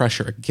under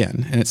pressure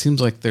again. And it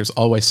seems like there's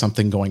always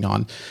something going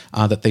on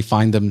that they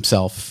find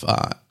themselves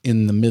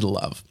in the middle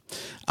of.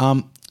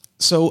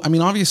 So,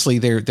 obviously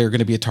they're going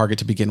to be a target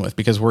to begin with,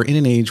 because we're in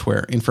an age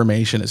where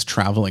information is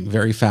traveling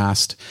very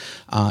fast.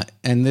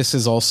 And this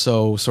is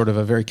also sort of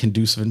a very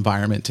conducive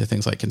environment to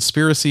things like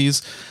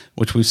conspiracies,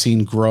 which we've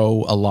seen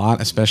grow a lot,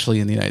 especially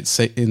in the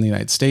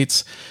United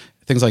States.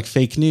 things like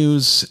fake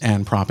news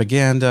and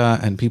propaganda,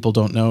 and people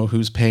don't know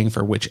who's paying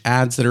for which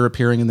ads that are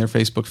appearing in their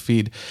Facebook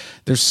feed.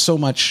 There's so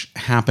much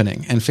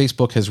happening, and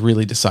Facebook has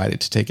really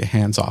decided to take a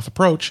hands-off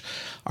approach,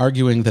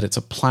 arguing that it's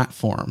a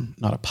platform,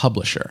 not a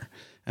publisher.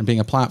 And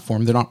being a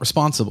platform, they're not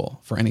responsible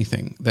for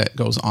anything that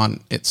goes on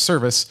its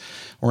service,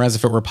 whereas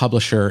if it were a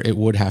publisher, it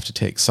would have to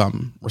take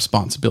some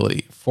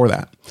responsibility for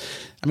that.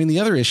 I mean, the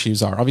other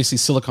issues are, obviously,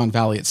 Silicon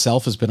Valley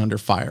itself has been under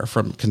fire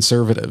from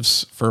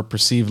conservatives for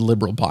perceived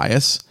liberal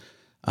bias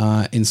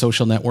in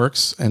social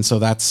networks. And so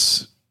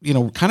that's,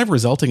 kind of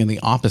resulting in the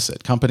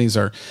opposite. Companies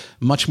are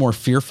much more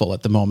fearful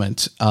at the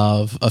moment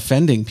of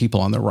offending people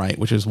on the right,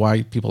 which is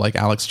why people like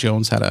Alex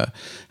Jones had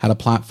a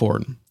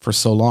platform for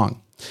so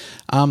long.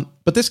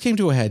 But this came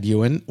to a head,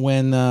 Ewan,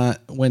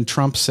 when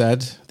Trump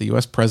said, the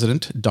U.S.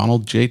 President,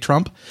 Donald J.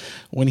 Trump,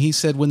 when he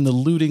said, when the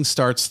looting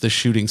starts, the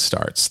shooting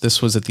starts.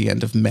 This was at the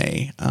end of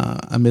May,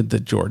 amid the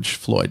George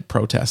Floyd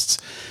protests.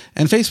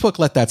 And Facebook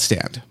let that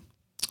stand.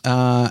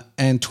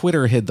 And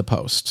Twitter hid the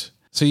post.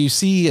 So you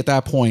see at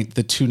that point,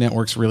 the two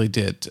networks really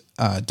did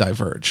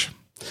diverge.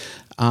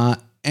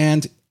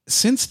 And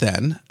since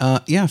then,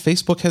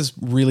 Facebook has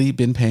really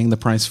been paying the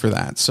price for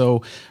that.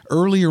 So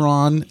earlier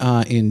on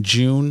in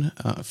June,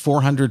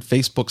 400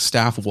 Facebook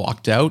staff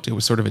walked out. It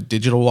was sort of a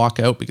digital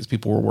walkout because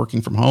people were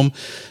working from home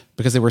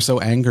because they were so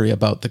angry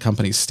about the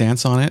company's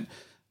stance on it.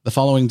 The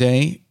following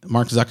day,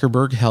 Mark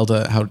Zuckerberg held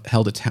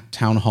a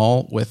town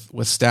hall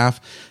with staff.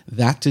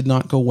 That did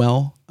not go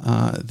well.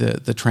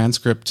 The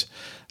transcript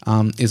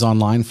is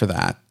online for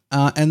that.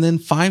 And then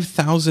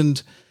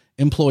 5,000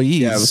 employees.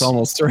 Yeah, it was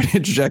almost, sorry to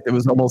interject, it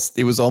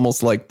was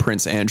almost like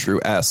Prince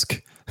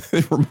Andrew-esque.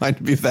 It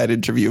reminded me of that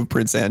interview of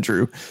Prince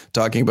Andrew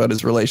talking about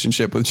his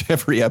relationship with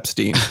Jeffrey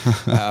Epstein,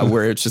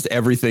 where it's just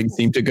everything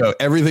seemed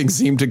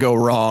to go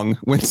wrong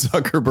when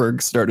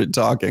Zuckerberg started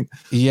talking.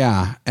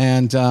 Yeah,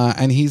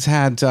 and he's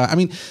had,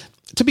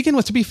 to begin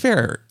with, to be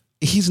fair,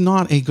 he's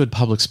not a good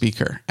public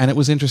speaker. And it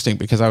was interesting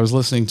because I was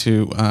listening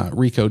to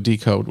Recode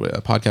Decode, a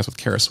podcast with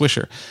Kara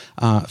Swisher,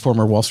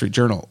 former Wall Street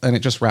Journal, and it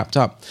just wrapped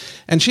up.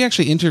 And she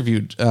actually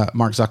interviewed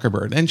Mark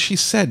Zuckerberg, and she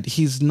said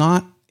he's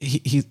not,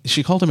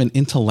 she called him an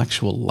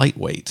intellectual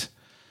lightweight,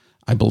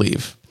 I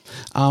believe.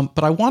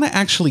 But I want to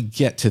actually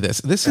get to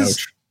this. This Ouch.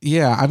 is...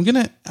 Yeah, I'm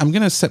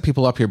gonna set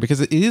people up here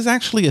because it is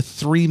actually a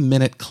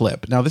 3-minute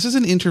clip. Now, this is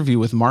an interview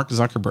with Mark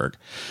Zuckerberg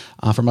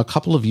from a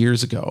couple of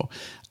years ago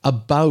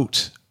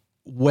about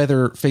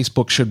whether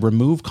Facebook should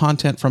remove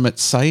content from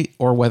its site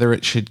or whether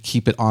it should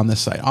keep it on the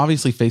site.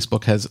 Obviously,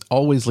 Facebook has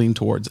always leaned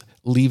towards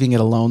leaving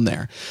it alone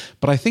there.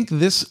 But I think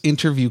this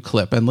interview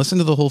clip, and listen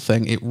to the whole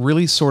thing, it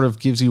really sort of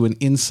gives you an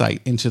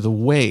insight into the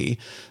way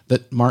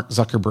that Mark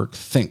Zuckerberg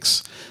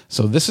thinks.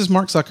 So this is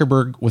Mark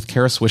Zuckerberg with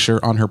Kara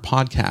Swisher on her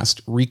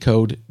podcast,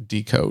 Recode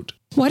Decode.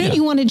 Why don't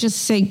you want to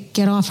just say,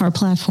 get off our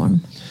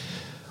platform?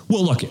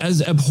 Well, look,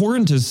 as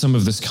abhorrent as some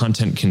of this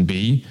content can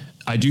be,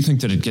 I do think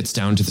that it gets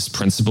down to this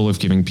principle of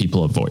giving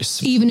people a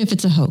voice. Even if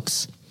it's a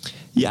hoax.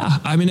 Yeah.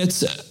 I mean,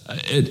 it's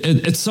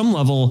at some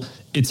level,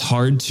 it's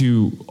hard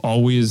to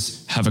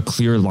always have a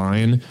clear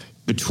line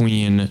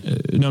between,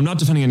 no, I'm not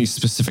defending any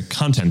specific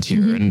content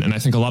here. Mm-hmm. And I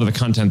think a lot of the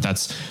content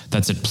that's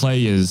at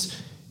play is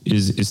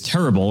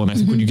terrible. And I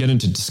think when you get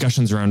into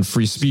discussions around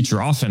free speech,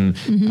 you're often,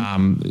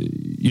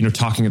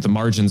 talking at the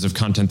margins of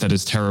content that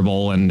is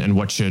terrible and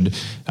what should,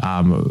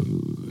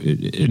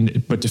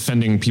 but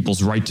defending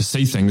people's right to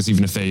say things,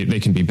 even if they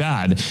can be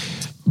bad.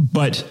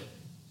 But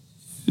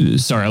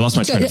sorry, I lost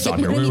my train of thought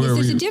here.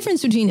 There's a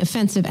difference between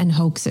offensive and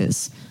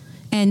hoaxes.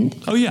 And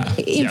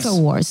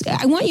InfoWars.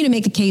 Yes. I want you to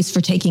make the case for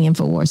taking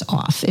InfoWars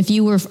off if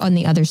you were on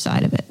the other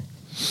side of it.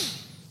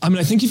 I mean,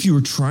 I think if you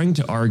were trying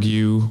to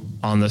argue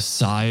on the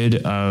side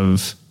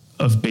of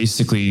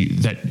basically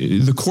that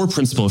the core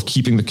principle of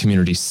keeping the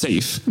community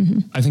safe,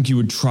 I think you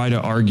would try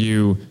to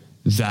argue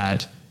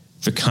that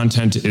the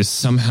content is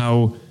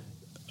somehow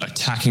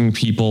attacking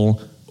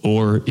people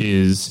or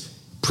is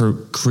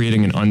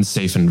creating an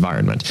unsafe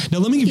environment. Now,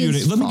 let me give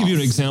you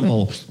an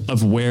example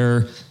of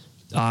where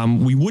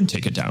we would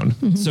take it down.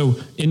 Mm-hmm. So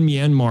in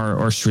Myanmar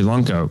or Sri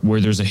Lanka,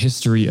 where there's a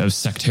history of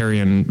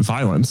sectarian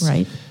violence,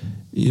 right?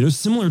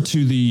 Similar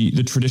to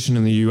the tradition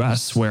in the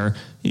U.S. where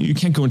you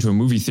can't go into a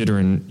movie theater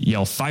and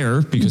yell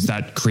fire because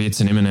that creates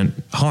an imminent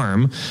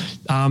harm.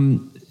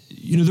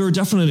 There are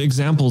definite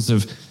examples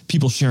of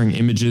people sharing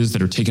images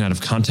that are taken out of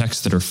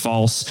context, that are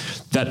false,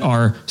 that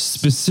are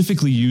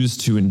specifically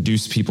used to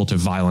induce people to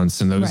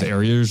violence in those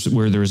areas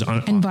where there's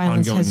and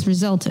violence ongoing has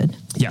resulted.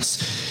 Yes.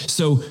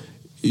 So,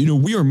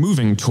 we are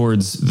moving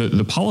towards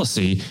the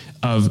policy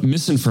of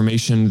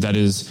misinformation that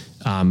is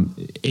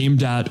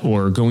aimed at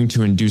or going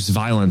to induce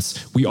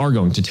violence. We are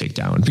going to take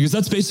down, because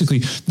that's basically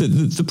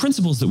the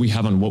principles that we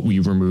have on what we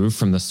remove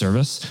from the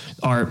service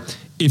are,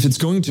 if it's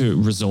going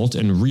to result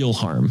in real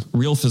harm,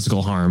 real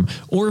physical harm,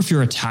 or if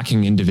you're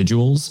attacking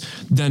individuals,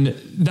 then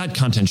that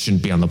content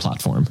shouldn't be on the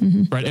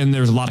platform, right? And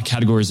there's a lot of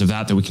categories of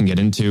that we can get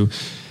into.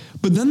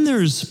 But then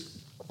there's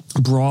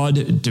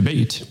broad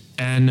debate.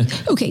 And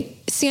okay,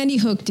 Sandy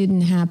Hook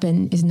didn't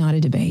happen is not a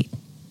debate.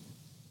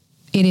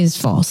 It is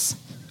false.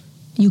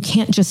 you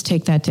can't just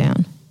take that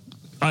down.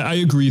 I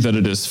agree that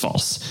it is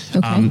false.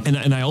 Okay.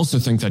 And I also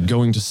think that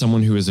going to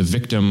someone who is a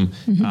victim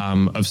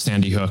of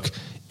Sandy Hook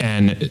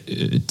and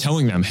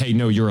telling them, hey,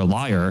 no, you're a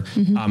liar,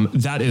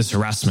 that is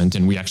harassment,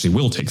 and we actually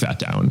will take that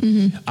down.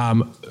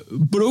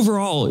 But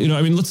overall,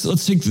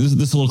 let's take this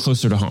a little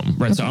closer to home,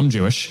 right? Okay. So I'm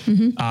Jewish,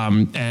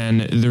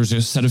 and there's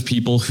a set of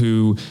people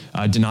who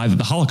deny that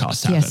the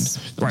Holocaust happened,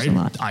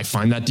 right? I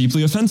find that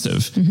deeply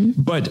offensive.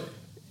 But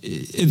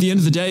at the end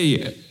of the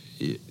day,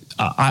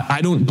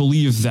 I don't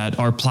believe that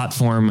our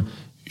platform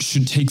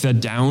should take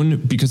that down,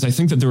 because I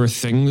think that there are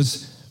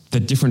things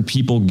that different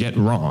people get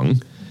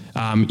wrong.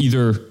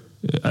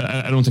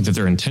 I don't think that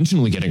they're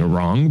intentionally getting it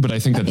wrong, but I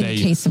think that in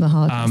the case of the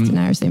Holocaust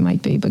deniers, they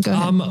might be, but go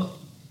ahead.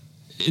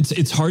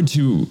 It's hard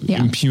to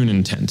impugn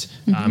intent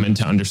and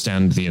to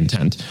understand the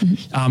intent.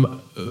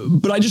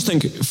 But I just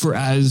think, for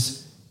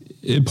as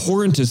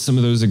abhorrent as some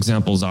of those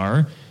examples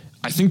are,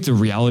 I think the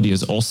reality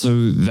is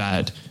also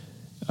that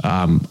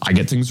I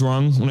get things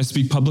wrong when I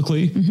speak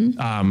publicly.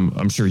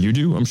 I'm sure you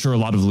do. I'm sure a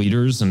lot of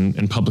leaders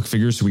and public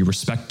figures who we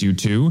respect do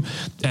too.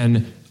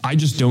 And I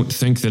just don't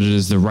think that it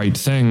is the right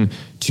thing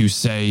to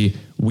say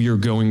we are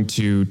going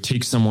to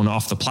take someone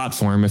off the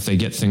platform if they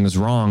get things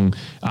wrong,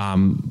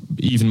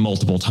 even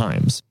multiple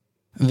times.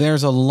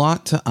 There's a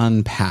lot to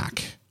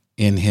unpack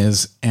in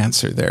his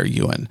answer there,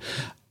 Ewan.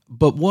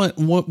 But what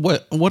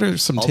are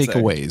some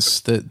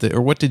takeaways that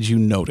or what did you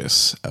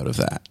notice out of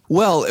that?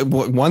 Well,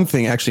 one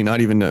thing, actually,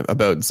 not even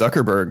about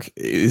Zuckerberg,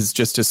 is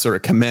just to sort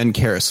of commend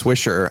Kara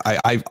Swisher.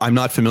 I'm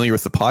not familiar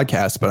with the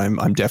podcast, but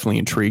I'm definitely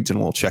intrigued, and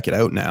we'll check it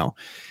out now.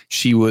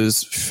 She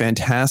was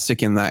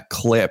fantastic in that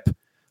clip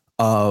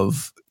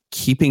of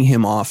keeping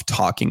him off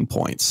talking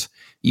points.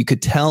 You could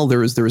tell there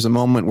was a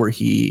moment where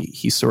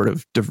he sort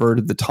of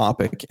diverted the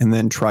topic and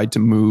then tried to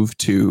move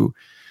to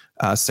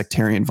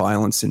sectarian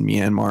violence in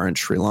Myanmar and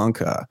Sri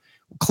Lanka.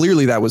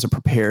 Clearly that was a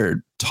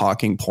prepared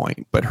talking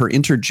point, but her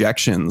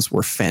interjections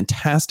were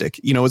fantastic.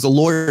 As a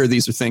lawyer, as a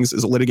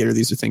litigator,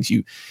 these are things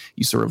you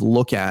sort of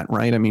look at,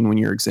 right? I mean, when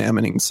you're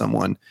examining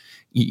someone,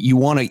 you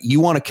want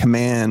to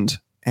command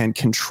and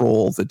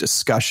control the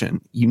discussion.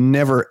 You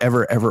never,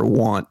 ever, ever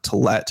want to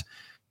let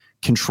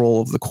control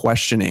of the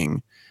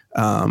questioning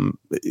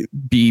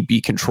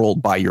be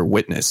controlled by your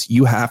witness.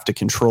 You have to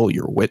control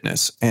your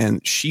witness.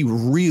 And she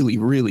really,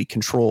 really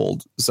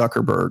controlled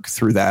Zuckerberg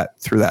through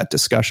that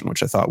discussion,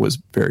 which I thought was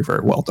very,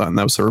 very well done.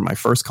 That was sort of my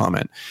first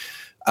comment.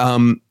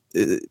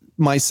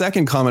 My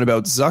second comment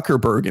about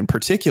Zuckerberg in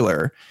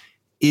particular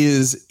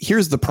is,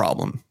 here's the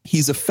problem.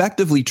 He's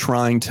effectively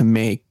trying to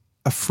make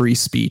a free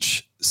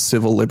speech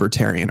civil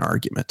libertarian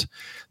argument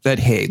that,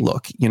 hey,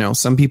 look,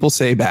 some people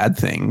say bad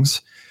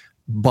things,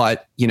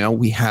 but,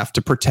 we have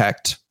to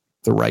protect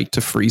the right to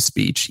free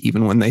speech,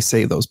 even when they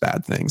say those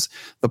bad things.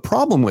 The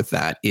problem with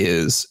that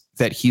is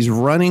that he's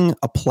running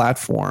a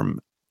platform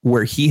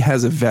where he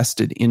has a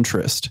vested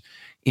interest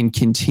in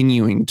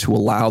continuing to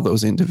allow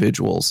those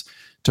individuals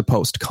to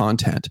post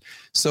content.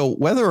 So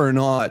whether or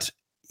not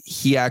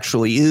he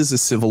actually is a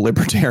civil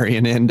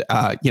libertarian, and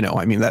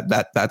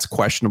that's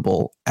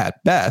questionable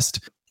at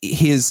best,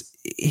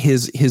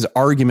 his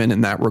argument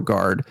in that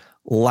regard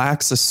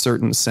lacks a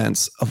certain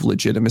sense of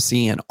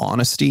legitimacy and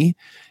honesty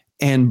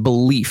and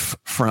belief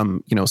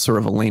from, sort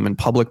of a layman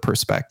public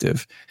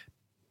perspective,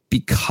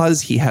 because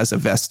he has a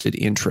vested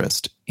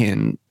interest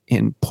in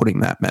putting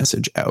that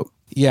message out.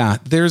 Yeah,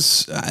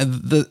 that's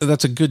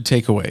a good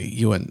takeaway,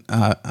 Ewan.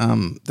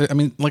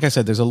 Like I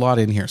said, there's a lot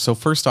in here. So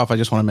first off, I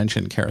just want to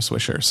mention Kara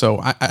Swisher. So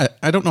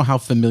I don't know how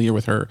familiar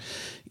with her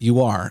you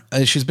are.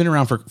 She's been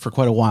around for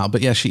quite a while,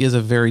 but yeah, she is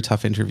a very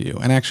tough interview.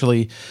 And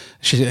actually,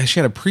 she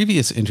had a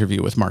previous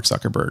interview with Mark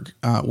Zuckerberg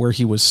where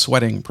he was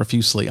sweating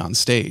profusely on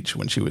stage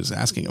when she was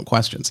asking him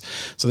questions.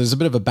 So there's a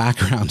bit of a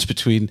background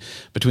between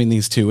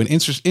these two. And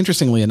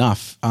interestingly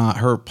enough,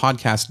 her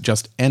podcast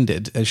just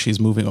ended as she's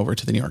moving over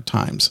to the New York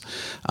Times.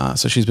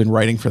 So she's been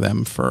writing for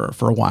them for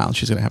a while, and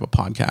she's going to have a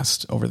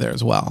podcast over there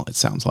as well, it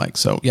sounds like.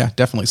 So yeah,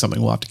 definitely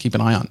something we'll have to keep an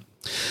eye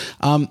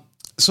on.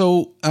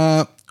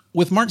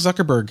 With Mark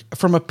Zuckerberg,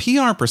 from a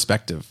PR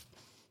perspective,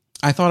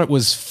 I thought it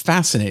was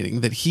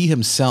fascinating that he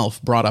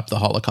himself brought up the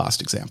Holocaust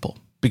example,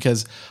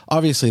 because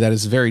obviously that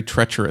is very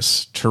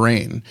treacherous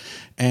terrain,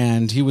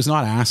 and he was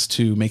not asked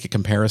to make a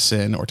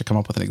comparison or to come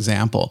up with an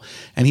example.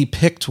 And he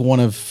picked one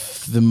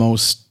of the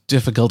most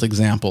difficult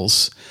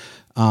examples.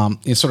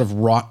 Is sort of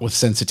wrought with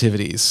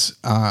sensitivities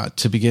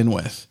to begin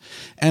with.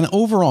 And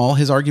overall,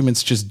 his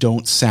arguments just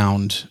don't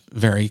sound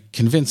very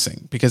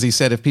convincing, because he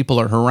said if people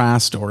are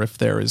harassed or if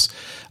there is,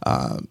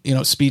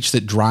 speech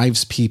that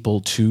drives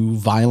people to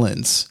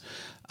violence,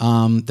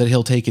 that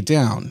he'll take it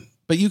down.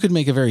 But you could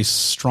make a very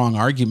strong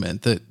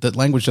argument that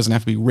language doesn't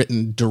have to be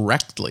written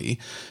directly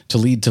to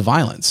lead to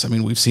violence. I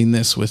mean, we've seen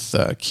this with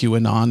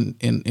QAnon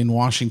in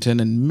Washington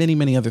and many,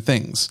 many other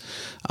things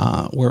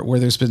where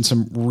there's been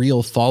some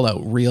real fallout,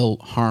 real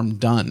harm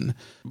done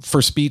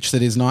for speech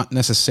that is not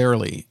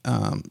necessarily,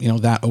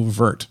 that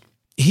overt.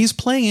 he's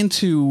playing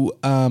into,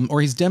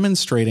 or he's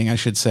demonstrating, I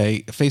should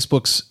say,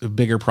 Facebook's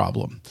bigger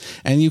problem.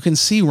 And you can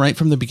see right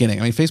from the beginning,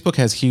 I mean, Facebook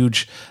has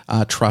huge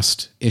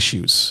trust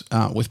issues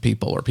with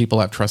people, or people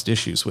have trust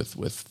issues with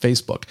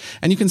Facebook.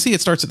 And you can see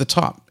it starts at the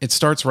top. It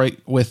starts right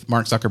with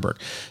Mark Zuckerberg.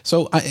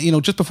 So,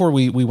 just before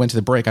we went to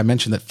the break, I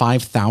mentioned that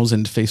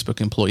 5,000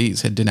 Facebook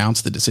employees had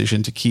denounced the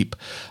decision to keep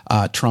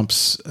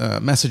Trump's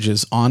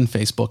messages on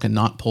Facebook and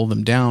not pull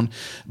them down.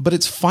 But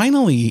it's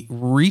finally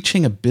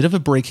reaching a bit of a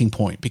breaking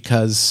point,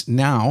 because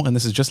now, and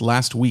this is just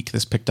last week,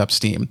 this picked up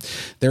steam,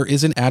 there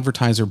is an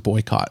advertiser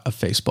boycott of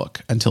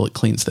Facebook until it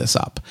cleans this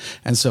up.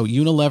 And so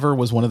Unilever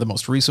was one of the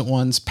most recent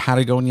ones,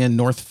 Patagonia,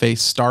 North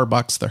Face,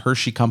 Starbucks, the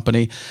Hershey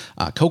Company,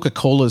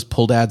 Coca-Cola's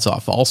pulled ads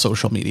off all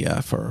social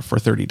media for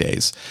 30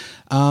 days.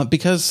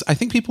 Because I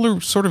think people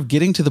are sort of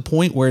getting to the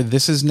point where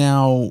this is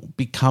now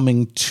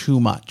becoming too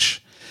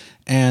much.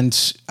 And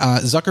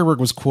Zuckerberg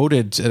was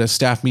quoted at a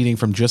staff meeting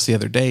from just the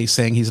other day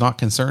saying he's not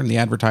concerned the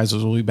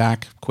advertisers will be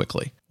back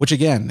quickly. Which,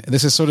 again,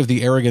 this is sort of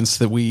the arrogance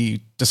that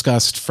we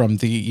discussed from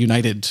the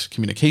United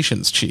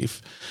Communications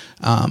chief.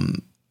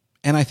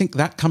 And I think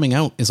that coming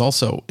out is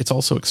also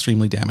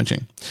extremely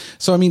damaging.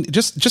 So, I mean,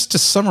 just to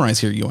summarize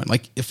here, Ewan,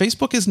 like,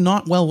 Facebook is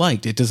not well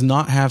liked. It does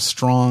not have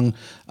strong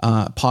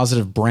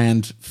positive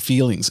brand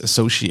feelings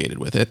associated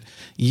with it.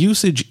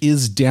 Usage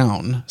is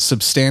down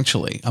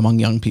substantially among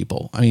young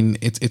people. I mean,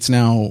 it's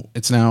now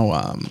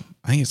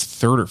I think it's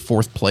third or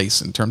fourth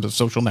place in terms of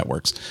social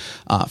networks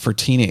for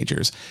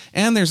teenagers.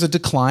 And there's a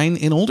decline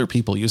in older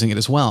people using it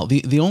as well.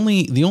 The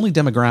only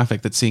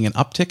demographic that's seeing an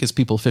uptick is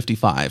people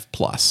 55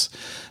 plus.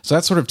 So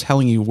that's sort of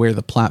telling you where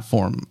the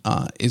platform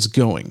is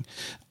going.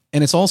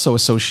 And it's also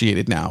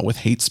associated now with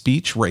hate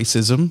speech,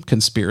 racism,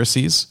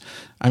 conspiracies.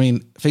 I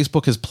mean,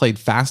 Facebook has played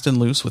fast and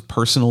loose with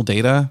personal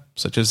data,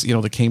 such as,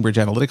 the Cambridge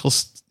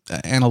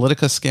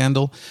Analytica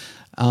scandal.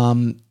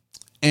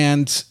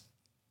 And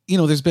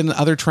there's been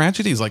other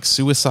tragedies like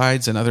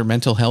suicides and other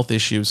mental health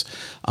issues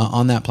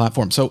on that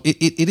platform. So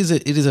it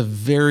is a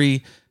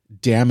very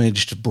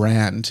damaged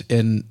brand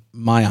in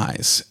my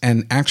eyes.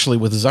 And actually,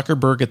 with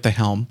Zuckerberg at the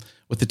helm,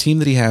 with the team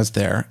that he has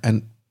there,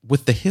 and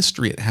with the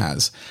history it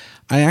has,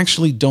 I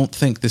actually don't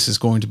think this is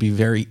going to be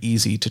very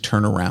easy to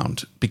turn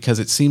around, because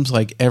it seems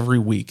like every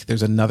week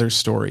there's another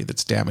story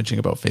that's damaging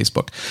about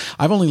Facebook.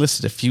 I've only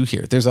listed a few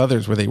here. There's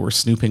others where they were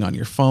snooping on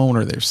your phone,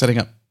 or they're setting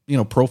up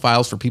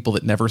profiles for people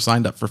that never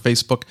signed up for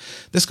Facebook.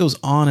 This goes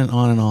on and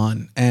on and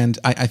on. And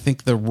I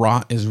think the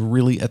rot is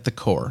really at the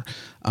core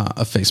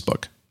of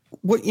Facebook.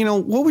 What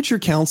would your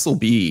counsel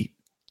be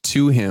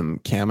to him,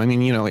 Cam? I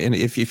mean, and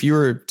if you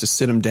were to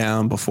sit him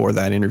down before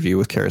that interview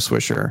with Kara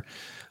Swisher,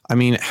 I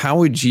mean, how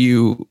would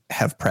you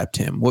have prepped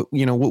him? What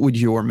would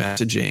your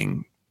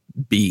messaging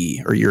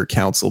be, or your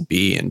counsel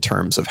be, in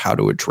terms of how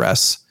to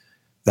address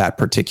that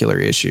particular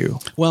issue?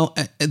 Well,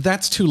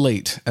 that's too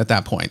late at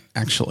that point,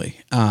 actually.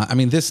 I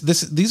mean,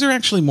 these are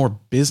actually more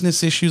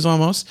business issues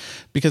almost,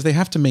 because they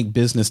have to make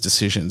business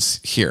decisions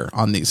here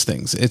on these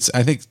things.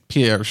 I think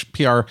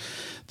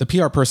the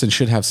PR person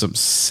should have some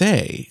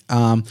say.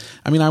 I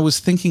mean, I was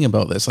thinking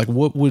about this, like,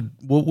 what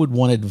would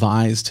one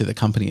advise to the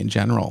company in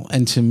general?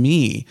 And to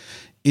me,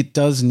 it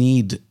does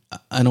need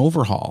an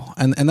overhaul,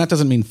 and that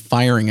doesn't mean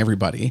firing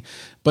everybody,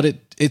 but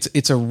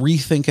it's a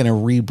rethink and a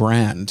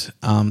rebrand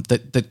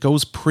that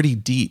goes pretty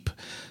deep.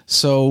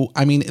 So,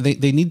 I mean,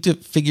 they need to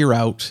figure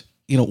out,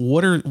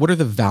 what are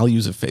the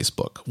values of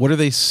Facebook? What are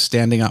they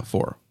standing up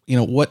for?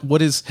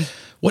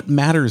 What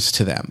matters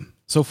to them?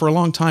 So for a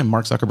long time,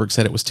 Mark Zuckerberg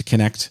said it was to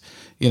connect,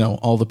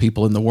 all the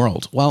people in the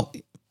world. Well,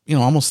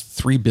 almost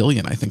 3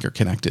 billion, I think, are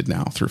connected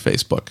now through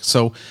Facebook.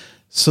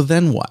 So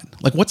then what?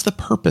 Like, what's the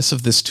purpose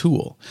of this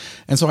tool?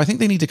 And so I think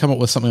they need to come up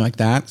with something like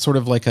that, sort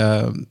of like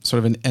an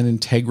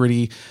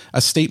integrity,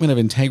 a statement of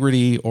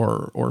integrity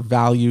or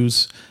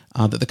values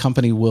that the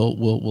company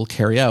will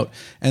carry out.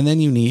 And then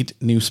you need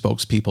new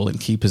spokespeople in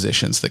key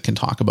positions that can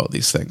talk about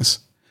these things.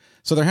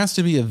 So there has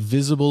to be a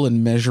visible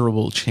and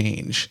measurable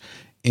change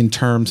in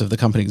terms of the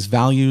company's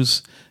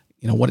values,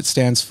 what it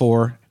stands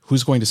for,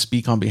 who's going to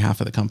speak on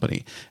behalf of the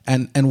company,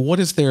 and what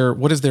is their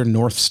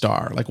North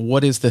Star? Like,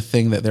 what is the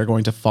thing that they're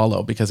going to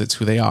follow because it's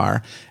who they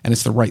are and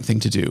it's the right thing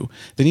to do?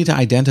 They need to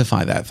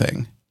identify that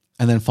thing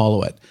and then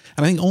follow it.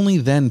 And I think only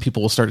then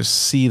people will start to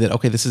see that,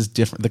 okay, this is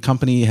different. The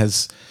company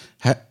has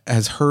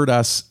heard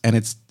us, and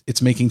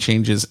it's making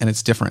changes, and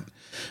it's different.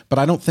 But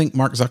I don't think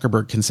Mark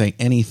Zuckerberg can say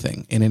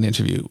anything in an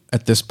interview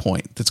at this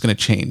point that's going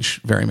to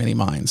change very many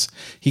minds.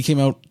 He came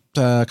out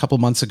a couple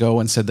months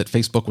ago and said that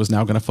Facebook was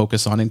now going to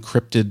focus on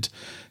encrypted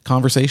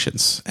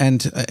conversations.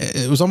 And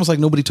it was almost like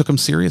nobody took him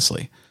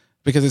seriously,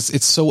 because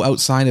it's so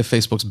outside of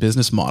Facebook's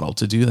business model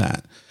to do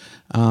that.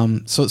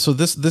 So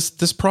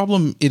this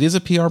problem, it is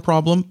a PR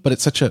problem, but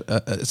it's such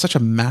a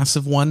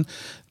massive one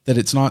that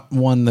it's not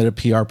one that a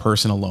PR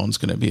person alone is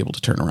going to be able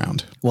to turn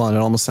around. Well, and it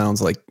almost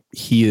sounds like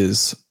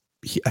he's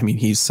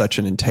such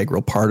an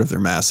integral part of their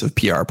massive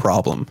PR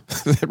problem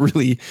that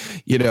really,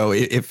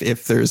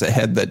 if there's a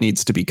head that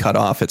needs to be cut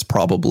off, it's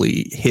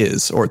probably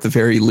his, or at the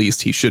very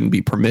least, he shouldn't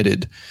be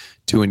permitted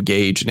to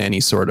engage in any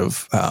sort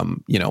of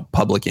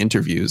public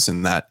interviews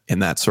in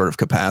that sort of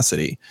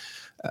capacity.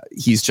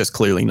 He's just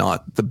clearly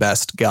not the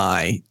best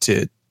guy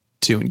to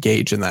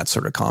engage in that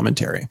sort of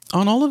commentary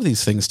on all of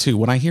these things too.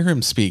 When I hear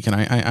him speak, and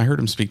I heard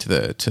him speak to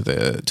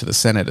the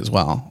Senate as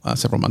well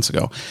several months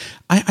ago,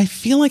 I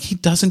feel like he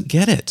doesn't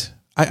get it.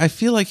 I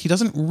feel like he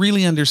doesn't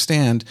really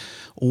understand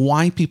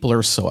why people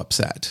are so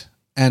upset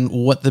and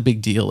what the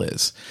big deal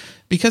is,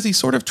 because he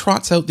sort of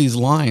trots out these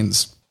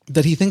lines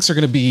that he thinks are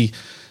going to be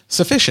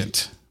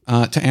sufficient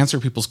to answer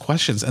people's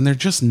questions, and they're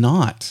just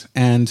not.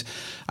 And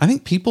I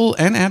think people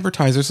and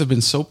advertisers have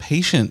been so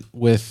patient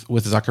with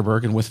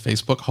Zuckerberg and with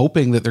Facebook,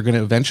 hoping that they're going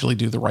to eventually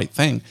do the right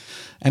thing,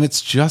 and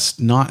it's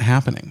just not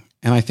happening.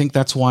 And I think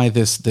that's why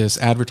this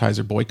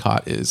advertiser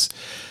boycott is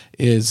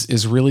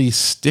really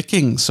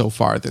sticking so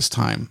far this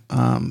time.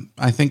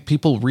 I think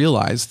people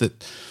realize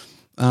that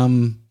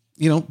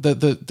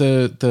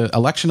the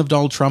election of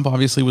Donald Trump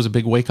obviously was a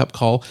big wake up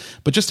call,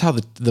 but just how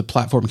the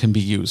platform can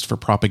be used for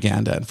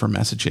propaganda and for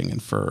messaging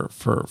and for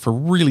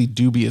really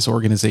dubious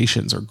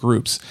organizations or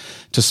groups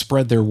to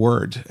spread their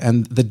word,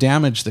 and the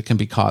damage that can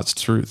be caused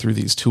through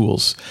these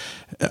tools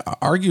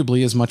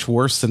arguably is much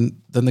worse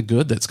than the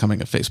good that's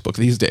coming of Facebook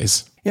these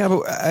days. Yeah,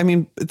 but I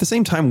mean, at the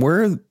same time,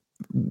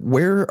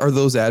 where are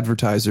those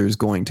advertisers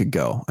going to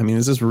go? I mean,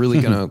 is this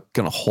really gonna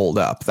hold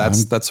up?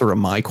 That's sort of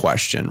my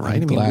question,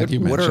 right?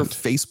 What are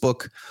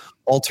Facebook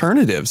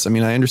alternatives? I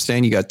mean, I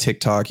understand you got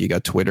TikTok, you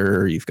got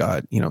Twitter, you've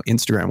got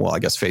Instagram. Well, I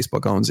guess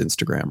Facebook owns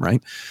Instagram,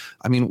 right?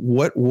 I mean,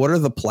 what are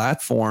the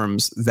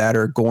platforms that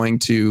are going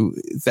to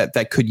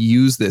that could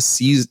use this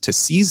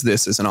seize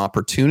this as an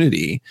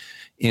opportunity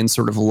in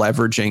sort of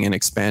leveraging and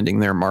expanding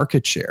their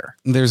market share?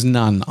 There's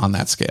none on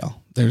that scale.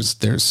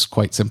 There's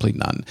quite simply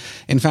none.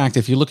 In fact,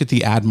 if you look at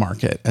the ad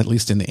market, at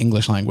least in the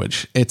English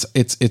language,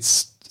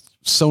 it's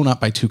sewn up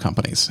by two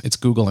companies. It's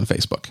Google and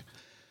Facebook.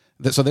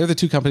 So they're the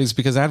two companies,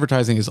 because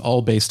advertising is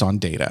all based on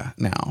data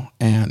now,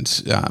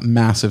 and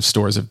massive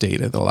stores of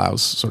data that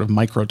allows sort of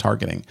micro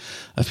targeting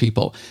of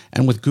people.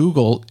 And with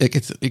Google,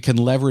 it can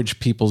leverage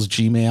people's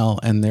Gmail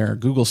and their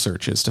Google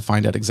searches to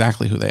find out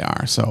exactly who they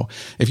are. So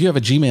if you have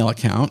a Gmail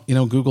account,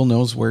 Google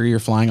knows where you're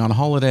flying on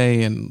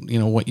holiday and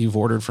what you've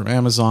ordered from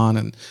Amazon,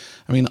 and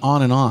I mean,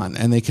 on,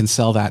 and they can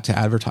sell that to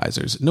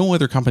advertisers. No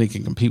other company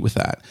can compete with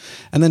that.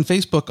 And then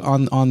Facebook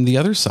on the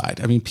other side,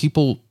 I mean,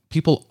 people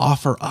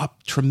offer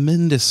up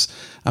tremendous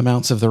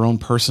amounts of their own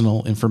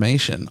personal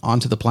information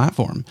onto the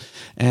platform.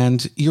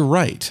 And you're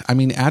right. I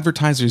mean,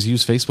 advertisers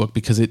use Facebook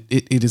because it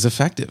is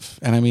effective.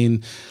 And I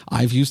mean,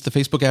 I've used the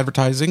Facebook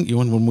advertising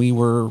even when we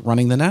were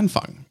running the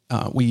Nanfang.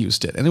 We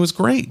used it, and it was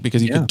great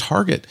because you could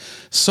target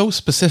so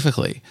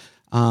specifically.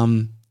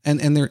 And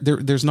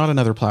there's not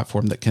another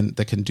platform that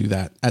can do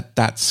that at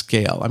that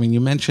scale. I mean,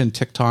 you mentioned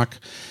TikTok.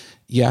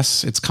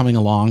 Yes, it's coming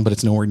along, but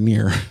it's nowhere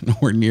near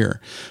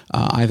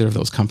either of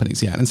those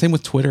companies yet. And same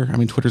with Twitter. I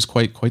mean, Twitter's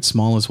quite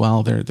small as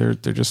well. They're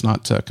just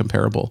not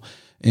comparable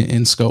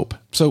in scope.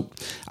 So,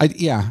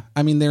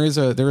 I mean, there is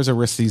a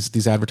risk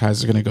these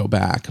advertisers are going to go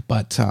back,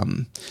 but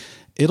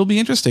it'll be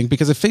interesting,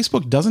 because if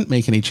Facebook doesn't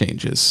make any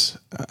changes,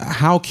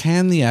 how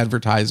can the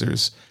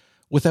advertisers,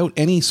 without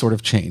any sort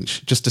of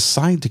change, just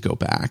decide to go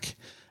back?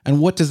 And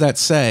what does that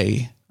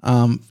say,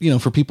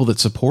 for people that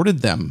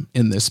supported them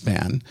in this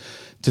ban,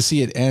 to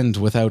see it end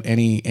without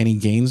any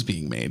gains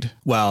being made?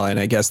 Well, and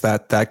I guess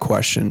that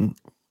question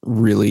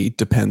really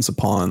depends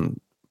upon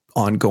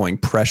ongoing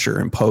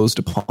pressure imposed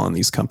upon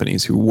these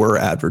companies who were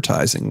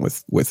advertising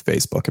with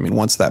Facebook. I mean,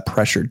 once that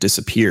pressure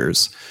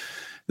disappears,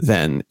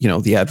 then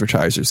the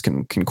advertisers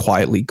can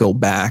quietly go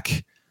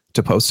back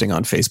to posting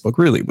on Facebook,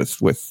 really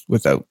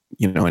without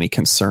any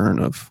concern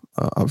of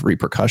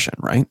repercussion,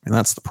 right? And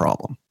that's the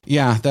problem.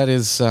 Yeah, that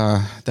is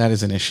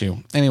an issue.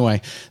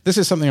 Anyway, this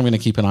is something I'm going to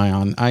keep an eye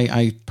on.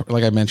 I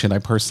like I mentioned, I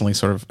personally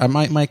sort of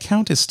my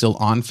account is still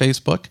on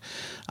Facebook,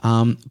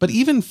 but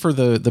even for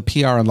the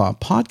PR and Law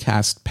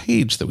podcast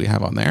page that we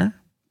have on there,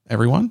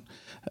 everyone.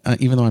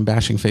 Even though I'm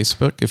bashing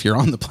Facebook, if you're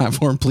on the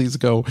platform, please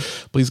go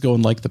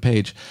and like the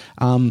page.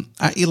 I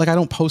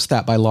don't post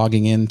that by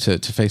logging into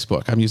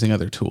Facebook. I'm using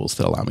other tools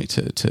that allow me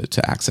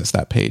to access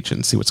that page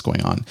and see what's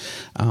going on.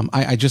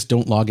 I just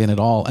don't log in at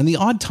all. And the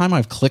odd time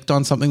I've clicked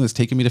on something that's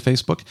taken me to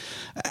Facebook,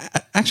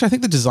 actually, I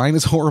think the design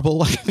is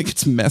horrible. I think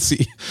it's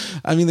messy.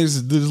 I mean,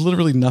 there's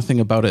literally nothing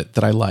about it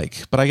that I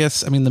like. But I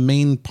guess, I mean, the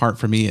main part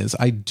for me is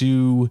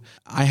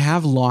I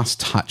have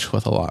lost touch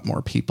with a lot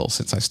more people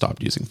since I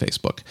stopped using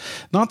Facebook.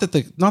 Not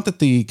that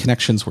the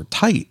connections were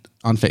tight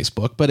on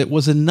Facebook, but it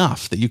was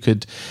enough that you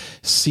could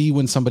see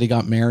when somebody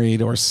got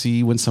married, or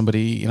see when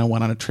somebody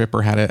went on a trip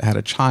or had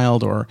a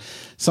child or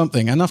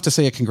something, enough to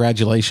say a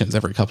congratulations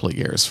every couple of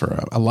years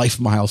for a life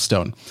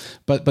milestone.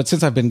 But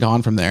since I've been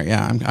gone from there,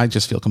 I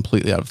just feel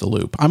completely out of the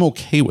loop. I'm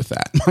okay with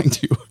that,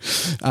 mind you,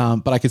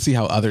 but I could see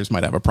how others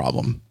might have a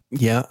problem.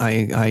 Yeah,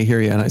 I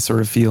hear you, and I sort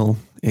of feel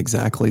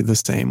exactly the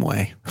same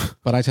way.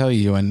 But I tell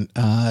you, Ewan,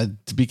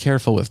 to be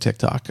careful with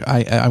TikTok.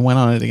 I went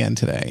on it again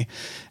today,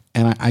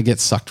 and I get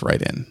sucked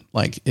right in.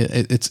 Like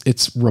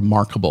it's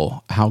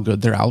remarkable how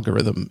good their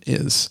algorithm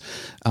is.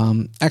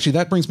 Actually,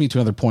 that brings me to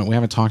another point we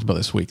haven't talked about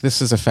this week.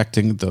 This is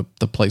affecting the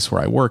place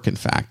where I work, in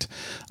fact,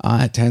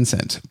 at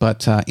Tencent.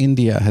 But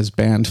India has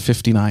banned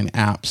 59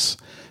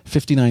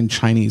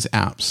 Chinese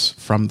apps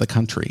from the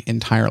country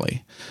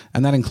entirely.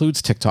 And that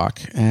includes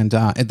TikTok. And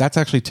that's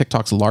actually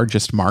TikTok's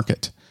largest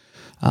market.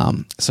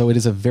 So it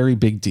is a very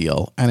big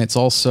deal. And it's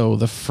also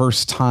the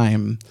first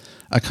time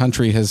a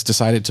country has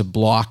decided to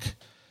block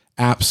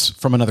apps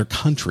from another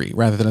country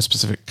rather than a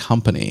specific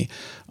company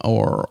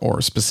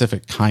or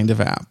specific kind of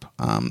app.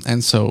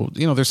 And so,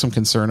 there's some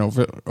concern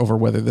over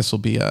whether this will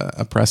be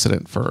a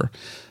precedent for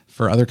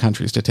other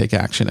countries to take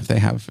action if they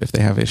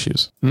have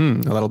issues.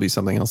 Well, that'll be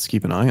something else to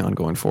keep an eye on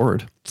going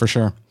forward. For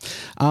sure.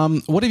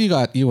 What have you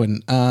got,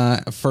 Ewan,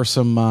 for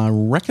some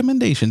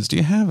recommendations? Do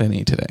you have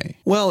any today?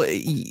 Well,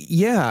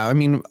 yeah. I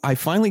mean, I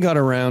finally got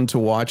around to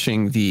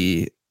watching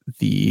the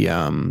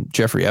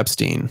Jeffrey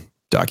Epstein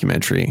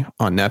documentary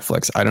on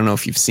Netflix. I don't know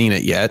if you've seen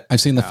it yet. I've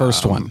seen the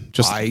first one.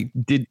 I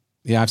did.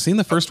 Yeah, I've seen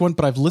the first one,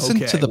 but I've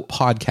listened to the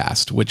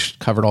podcast, which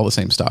covered all the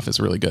same stuff. It's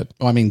really good.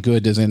 Well, I mean,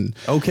 good as in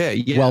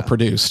well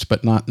produced,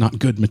 but not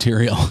good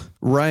material.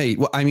 Right.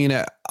 Well, I mean,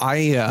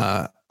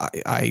 I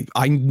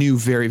knew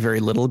very, very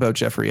little about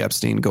Jeffrey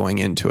Epstein going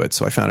into it,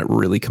 so I found it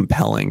really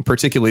compelling,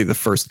 particularly the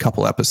first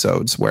couple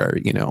episodes where,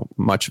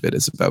 much of it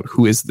is about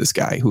who is this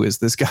guy? Who is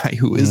this guy?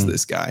 Who is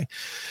this guy?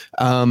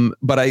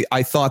 But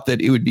I thought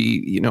that it would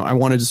be, I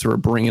wanted to sort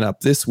of bring it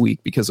up this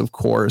week because, of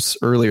course,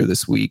 earlier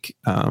this week,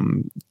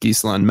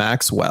 Ghislaine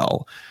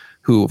Maxwell,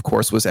 who, of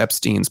course, was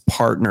Epstein's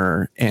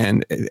partner,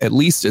 and at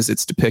least as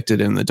it's depicted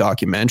in the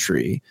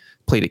documentary,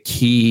 played a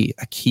key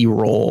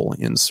role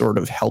in sort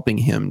of helping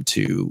him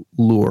to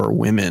lure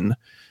women,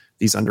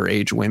 these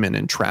underage women,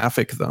 and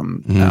traffic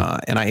them.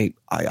 And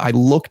I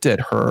looked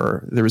at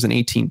her. There was an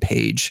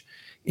 18-page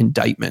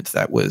indictment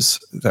that was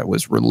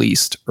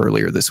released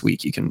earlier this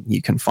week. You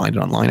can find it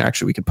online.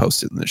 Actually, we could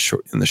post it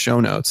in the show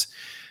notes.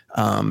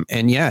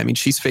 And yeah, I mean,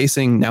 she's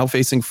facing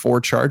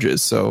 4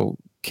 charges. So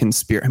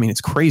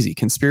it's crazy.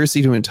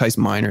 Conspiracy to entice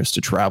minors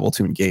to travel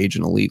to engage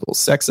in illegal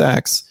sex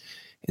acts,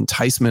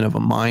 enticement of a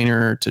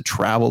minor to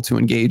travel to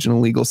engage in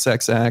illegal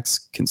sex acts,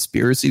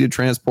 conspiracy to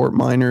transport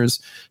minors,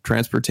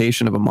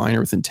 transportation of a minor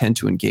with intent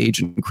to engage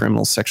in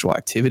criminal sexual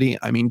activity.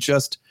 I mean,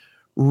 just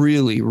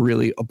really,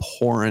 really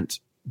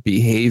abhorrent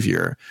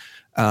behavior.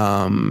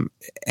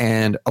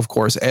 And of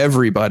course,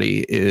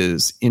 everybody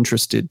is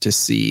interested to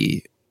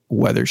see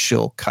whether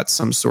she'll cut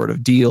some sort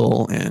of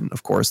deal. And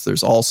of course,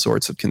 there's all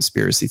sorts of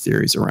conspiracy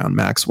theories around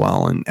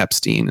Maxwell and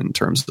Epstein in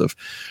terms of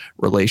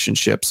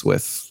relationships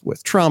with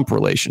Trump,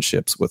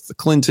 relationships with the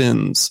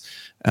Clintons.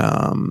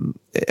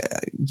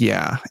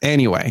 Yeah.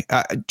 Anyway,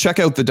 check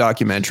out the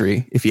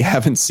documentary if you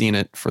haven't seen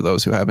it. For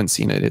those who haven't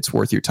seen it, it's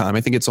worth your time.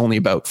 I think it's only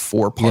about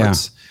 4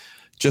 parts. Yeah.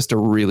 Just a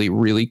really,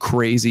 really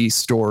crazy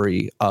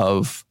story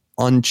of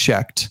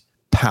unchecked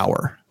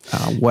power.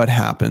 What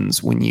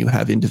happens when you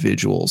have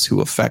individuals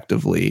who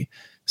effectively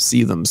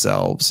see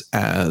themselves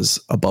as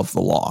above the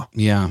law?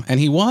 Yeah, and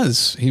he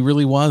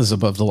really was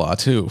above the law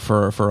too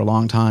for a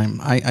long time.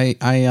 I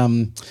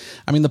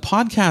mean, the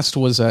podcast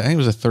was I think it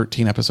was a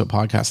 13-episode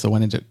podcast that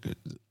went into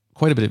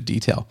quite a bit of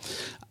detail.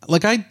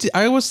 Like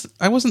I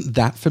wasn't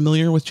that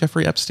familiar with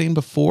Jeffrey Epstein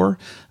before,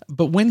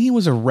 but when he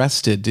was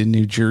arrested in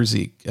New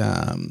Jersey,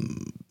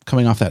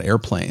 coming off that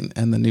airplane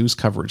and the news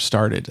coverage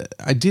started,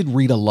 I did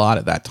read a lot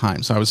at that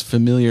time. So I was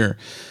familiar.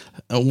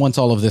 Once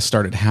all of this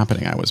started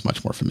happening, I was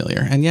much more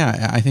familiar. And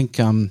yeah, I think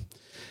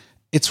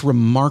it's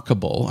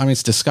remarkable. I mean,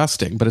 it's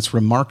disgusting, but it's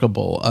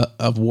remarkable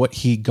of what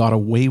he got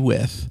away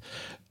with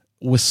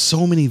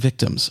so many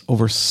victims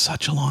over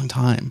such a long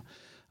time.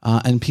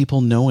 And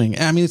people knowing,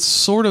 I mean,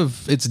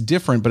 it's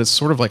different, but it's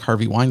sort of like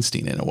Harvey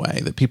Weinstein in a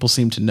way, that people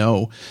seem to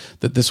know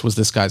that this was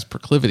this guy's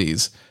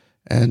proclivities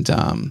and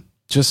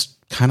just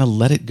kind of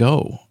let it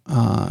go.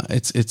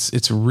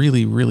 It's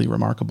really, really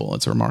remarkable.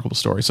 It's a remarkable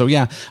story. So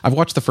yeah, I've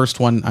watched the first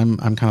one. I'm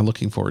kind of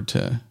looking forward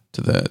to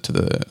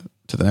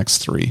the next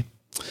 3.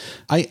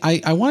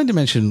 I wanted to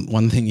mention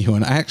one thing,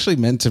 Ewan. I actually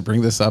meant to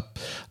bring this up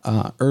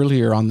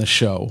earlier on the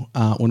show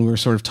when we were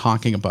sort of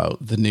talking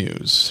about the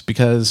news,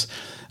 because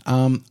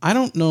I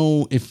don't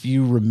know if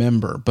you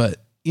remember,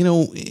 but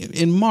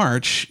in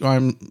March,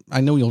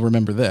 I know you'll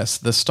remember this.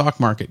 The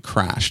stock market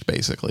crashed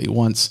basically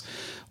once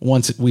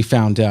we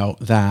found out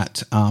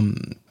that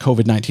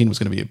COVID-19 was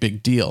going to be a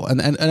big deal,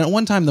 and at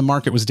one time the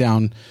market was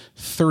down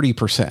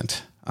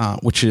 30%,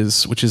 which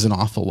is an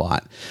awful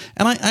lot.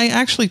 And I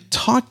actually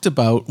talked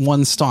about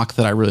one stock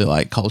that I really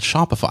like called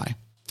Shopify.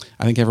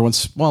 I think a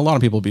lot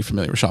of people will be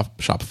familiar with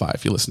Shopify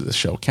if you listen to this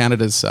show.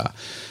 Canada's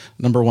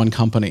number 1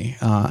 company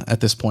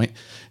at this point.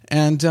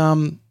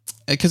 And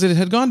because it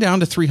had gone down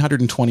to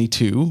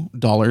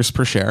 $322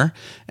 per share.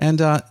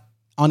 And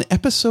on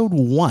episode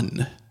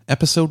 1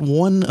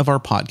 of our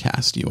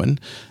podcast, Ewan,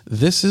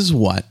 this is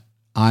what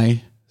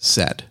I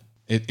said.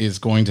 it is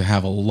going to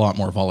have a lot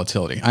more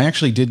volatility. I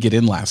actually did get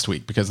in last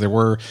week because there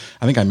were,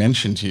 I think I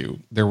mentioned to you,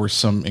 there were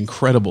some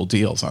incredible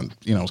deals on,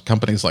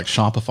 companies like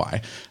Shopify. I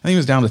think it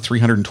was down to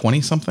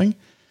 320 something.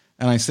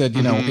 And I said,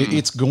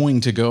 it's going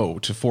to go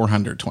to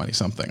 420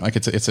 something. Like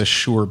it's a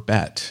sure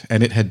bet.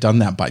 And it had done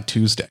that by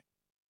Tuesday.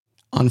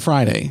 On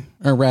Friday,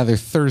 or rather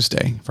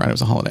Thursday, Friday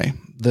was a holiday,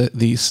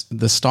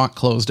 the stock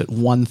closed at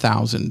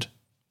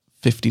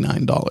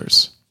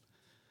 $1,059,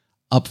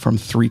 up from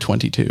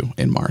 $322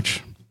 in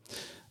March.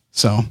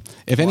 So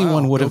if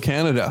anyone would have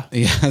Canada,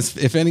 yes,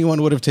 if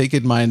anyone would have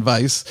taken my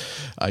advice,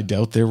 I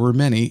doubt there were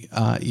many.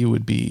 You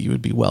would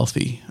be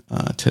wealthy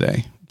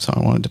today. So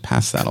I wanted to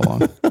pass that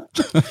along.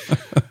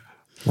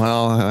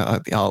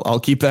 Well, I'll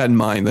keep that in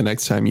mind the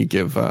next time you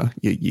give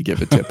you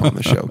give a tip on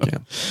the show,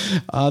 Cam.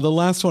 The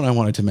last one I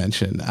wanted to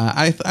mention,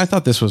 I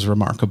thought this was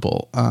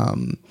remarkable.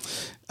 The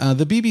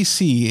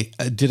BBC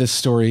did a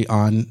story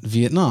on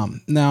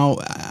Vietnam. Now,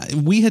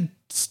 we had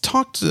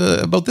talked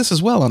about this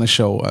as well on a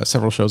show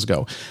several shows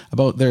ago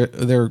about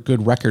their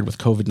good record with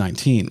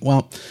COVID-19.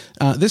 Well,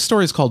 this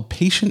story is called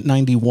Patient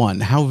 91,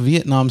 How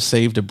Vietnam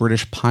Saved a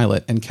British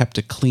Pilot and Kept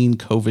a Clean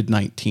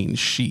COVID-19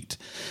 Sheet.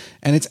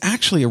 And it's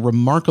actually a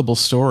remarkable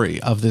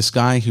story of this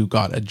guy who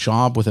got a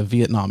job with a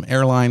Vietnam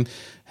airline,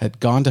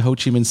 had gone to Ho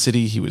Chi Minh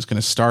City. He was going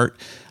to start,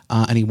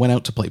 and he went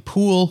out to play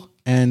pool,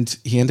 and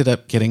he ended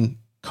up getting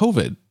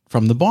COVID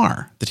from the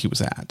bar that he was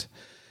at.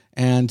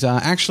 And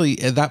actually,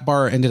 that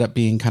bar ended up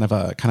being kind of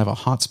a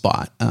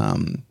hotspot,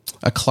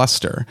 a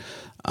cluster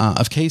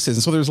of cases.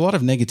 And so there's a lot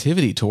of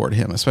negativity toward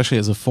him, especially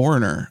as a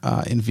foreigner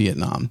in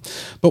Vietnam.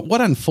 But what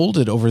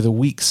unfolded over the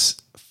weeks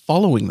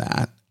following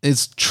that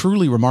is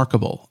truly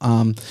remarkable.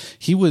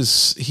 He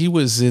was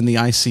in the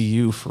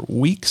ICU for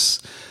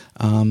weeks.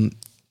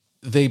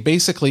 They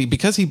basically,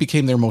 because he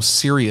became their most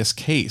serious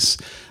case,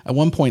 at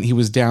one point he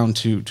was down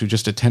to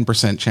just a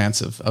 10%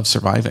 chance of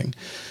surviving.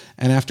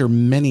 And after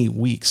many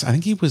weeks, I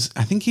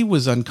think he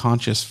was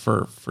unconscious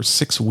for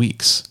 6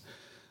 weeks.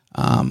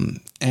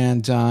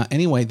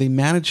 Anyway, they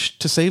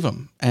managed to save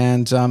him.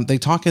 And they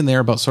talk in there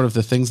about sort of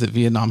the things that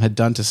Vietnam had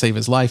done to save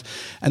his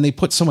life. And they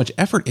put so much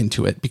effort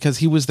into it because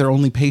he was their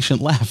only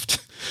patient left.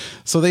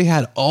 So they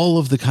had all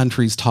of the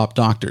country's top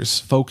doctors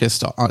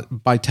focused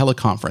by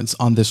teleconference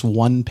on this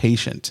one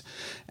patient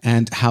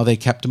and how they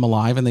kept him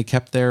alive, and they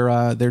kept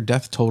their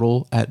death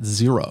total at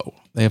 0.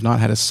 They have not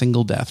had a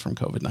single death from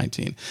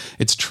COVID-19.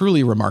 It's truly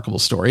a remarkable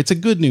story. It's a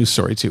good news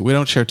story too. We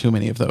don't share too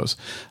many of those.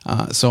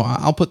 So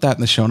I'll put that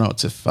in the show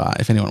notes if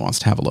anyone wants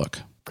to have a look.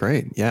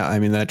 Great. Yeah. I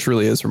mean, that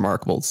truly is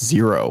remarkable.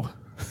 0.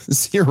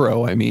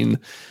 I mean,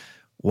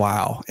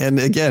 wow. And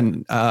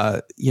again,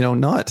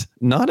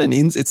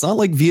 it's not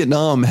like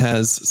Vietnam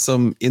has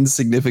some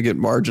insignificant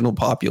marginal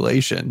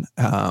population.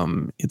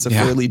 It's a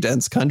fairly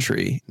dense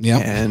country,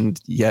 and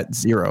yet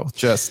 0,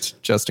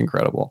 just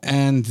incredible.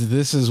 And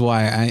this is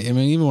why I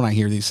mean, even when I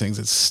hear these things,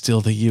 it's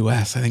still the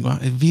US. I think, well,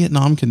 if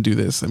Vietnam can do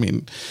this, I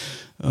mean,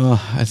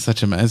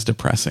 it's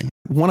depressing.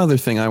 One other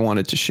thing I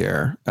wanted to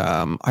share.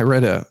 I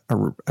read a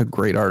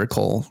great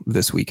article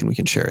this week, and we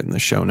can share it in the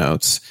show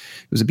notes.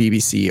 It was a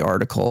BBC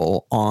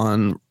article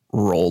on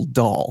Roald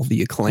Dahl,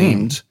 the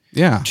acclaimed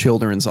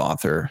children's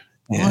author.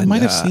 And, I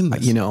might have seen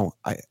this.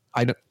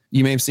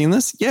 You may have seen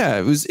this. Yeah,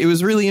 it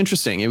was really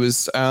interesting. It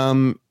was,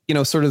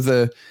 sort of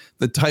the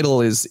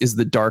title is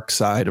The Dark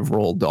Side of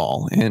Roald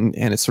Dahl. And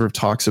it sort of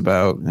talks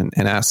about and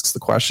asks the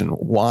question,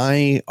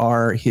 why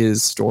are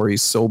his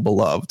stories so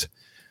beloved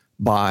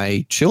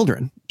by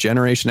children?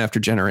 Generation after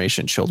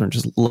generation, children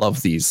just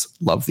love these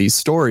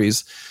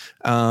stories.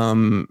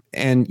 And,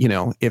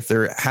 if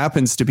there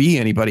happens to be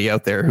anybody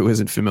out there who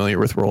isn't familiar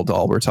with Roald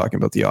Dahl, we're talking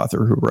about the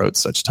author who wrote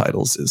such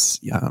titles as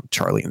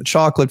Charlie and the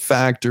Chocolate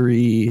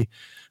Factory,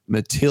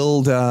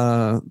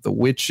 Matilda, The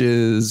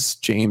Witches,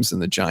 James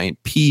and the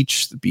Giant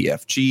Peach, the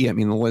BFG. I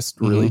mean, the list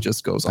really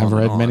just goes on. I've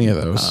read many of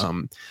those.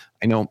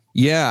 I know.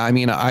 Yeah. I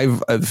mean,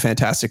 I've a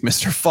Fantastic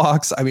Mr.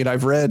 Fox. I mean,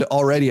 I've read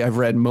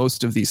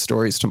most of these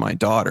stories to my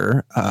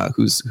daughter,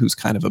 who's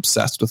kind of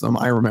obsessed with them.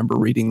 I remember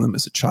reading them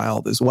as a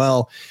child as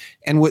well.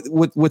 And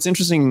what's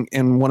interesting,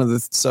 and one of the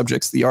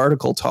subjects the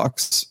article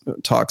talks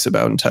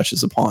about and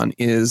touches upon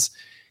is,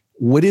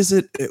 what is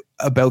it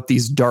about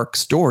these dark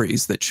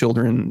stories that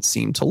children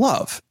seem to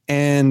love?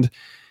 And,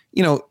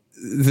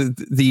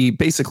 the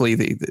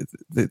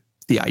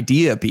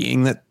idea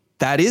being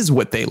that is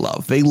what they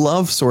love. They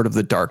love sort of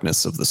the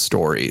darkness of the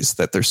stories,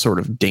 that they're sort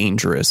of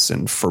dangerous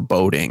and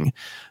foreboding,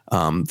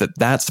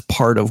 that's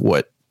part of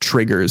what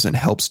triggers and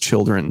helps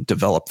children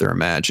develop their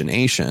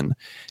imagination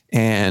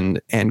and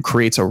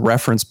creates a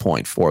reference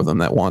point for them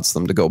that wants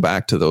them to go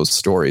back to those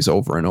stories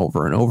over and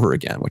over and over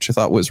again, which I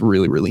thought was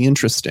really, really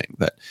interesting.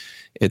 That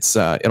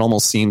it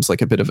almost seems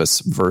like a bit of a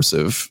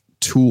subversive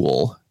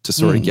tool to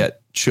sort of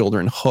get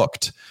children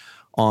hooked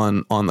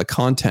on the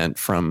content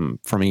from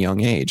a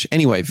young age.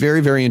 Anyway,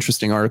 very, very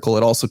interesting article.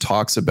 It also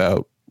talks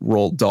about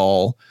Roald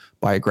Dahl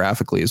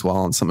biographically as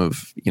well, and some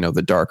of,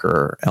 the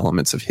darker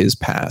elements of his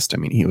past. I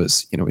mean, he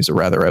was, he's a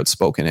rather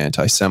outspoken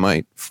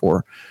anti-Semite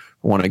for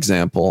one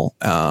example.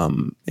 I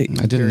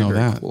didn't know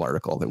that. Cool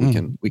article that we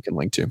can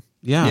link to.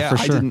 Yeah, for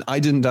sure. I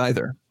didn't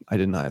either.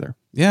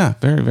 Yeah,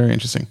 very, very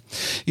interesting.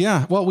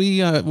 Yeah, well, we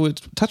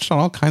touched on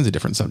all kinds of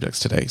different subjects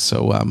today,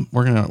 so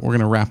we're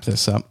gonna wrap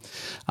this up.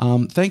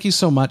 Thank you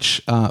so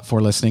much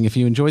for listening. If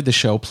you enjoyed the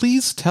show,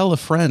 please tell a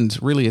friend.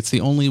 Really, it's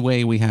the only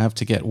way we have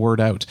to get word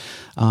out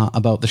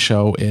about the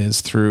show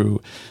is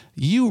through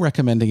you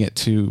recommending it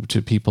to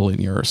people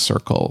in your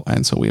circle,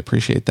 and so we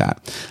appreciate that.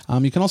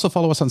 You can also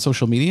follow us on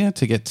social media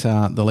to get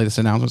the latest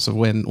announcements of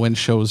when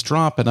shows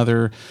drop and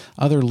other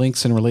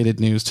links and related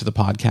news to the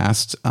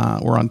podcast.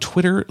 We're on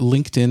Twitter,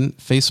 LinkedIn,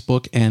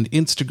 Facebook, and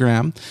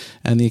Instagram,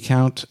 and the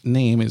account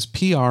name is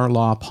PR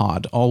Law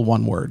Pod, all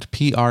one word,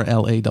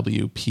 PRLAWPOD.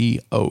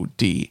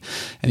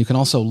 And you can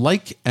also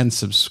like and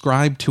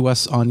subscribe to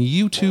us on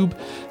YouTube,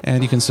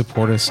 and you can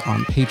support us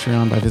on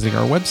Patreon by visiting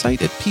our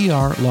website at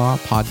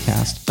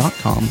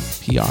prlawpodcast.com,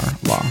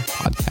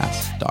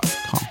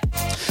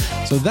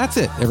 prlawpodcast.com. So that's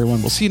it,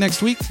 everyone. We'll see you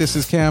next week. This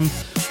is Cam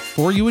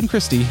for you and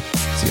Christy.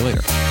 See you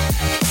later.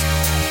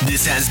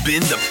 This has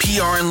been the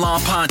PR and Law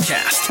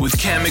Podcast with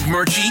Cam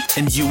McMurtry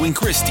and you and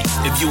Christy.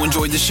 If you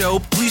enjoyed the show,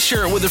 please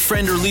share it with a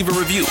friend or leave a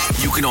review.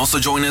 You can also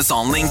join us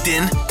on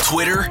LinkedIn,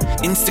 Twitter,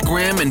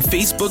 Instagram, and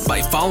Facebook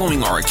by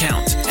following our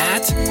account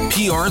at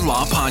PR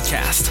Law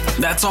Podcast.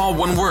 That's all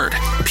one word,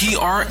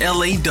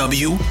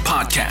 PRLAW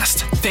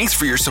Podcast. Thanks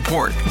for your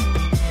support.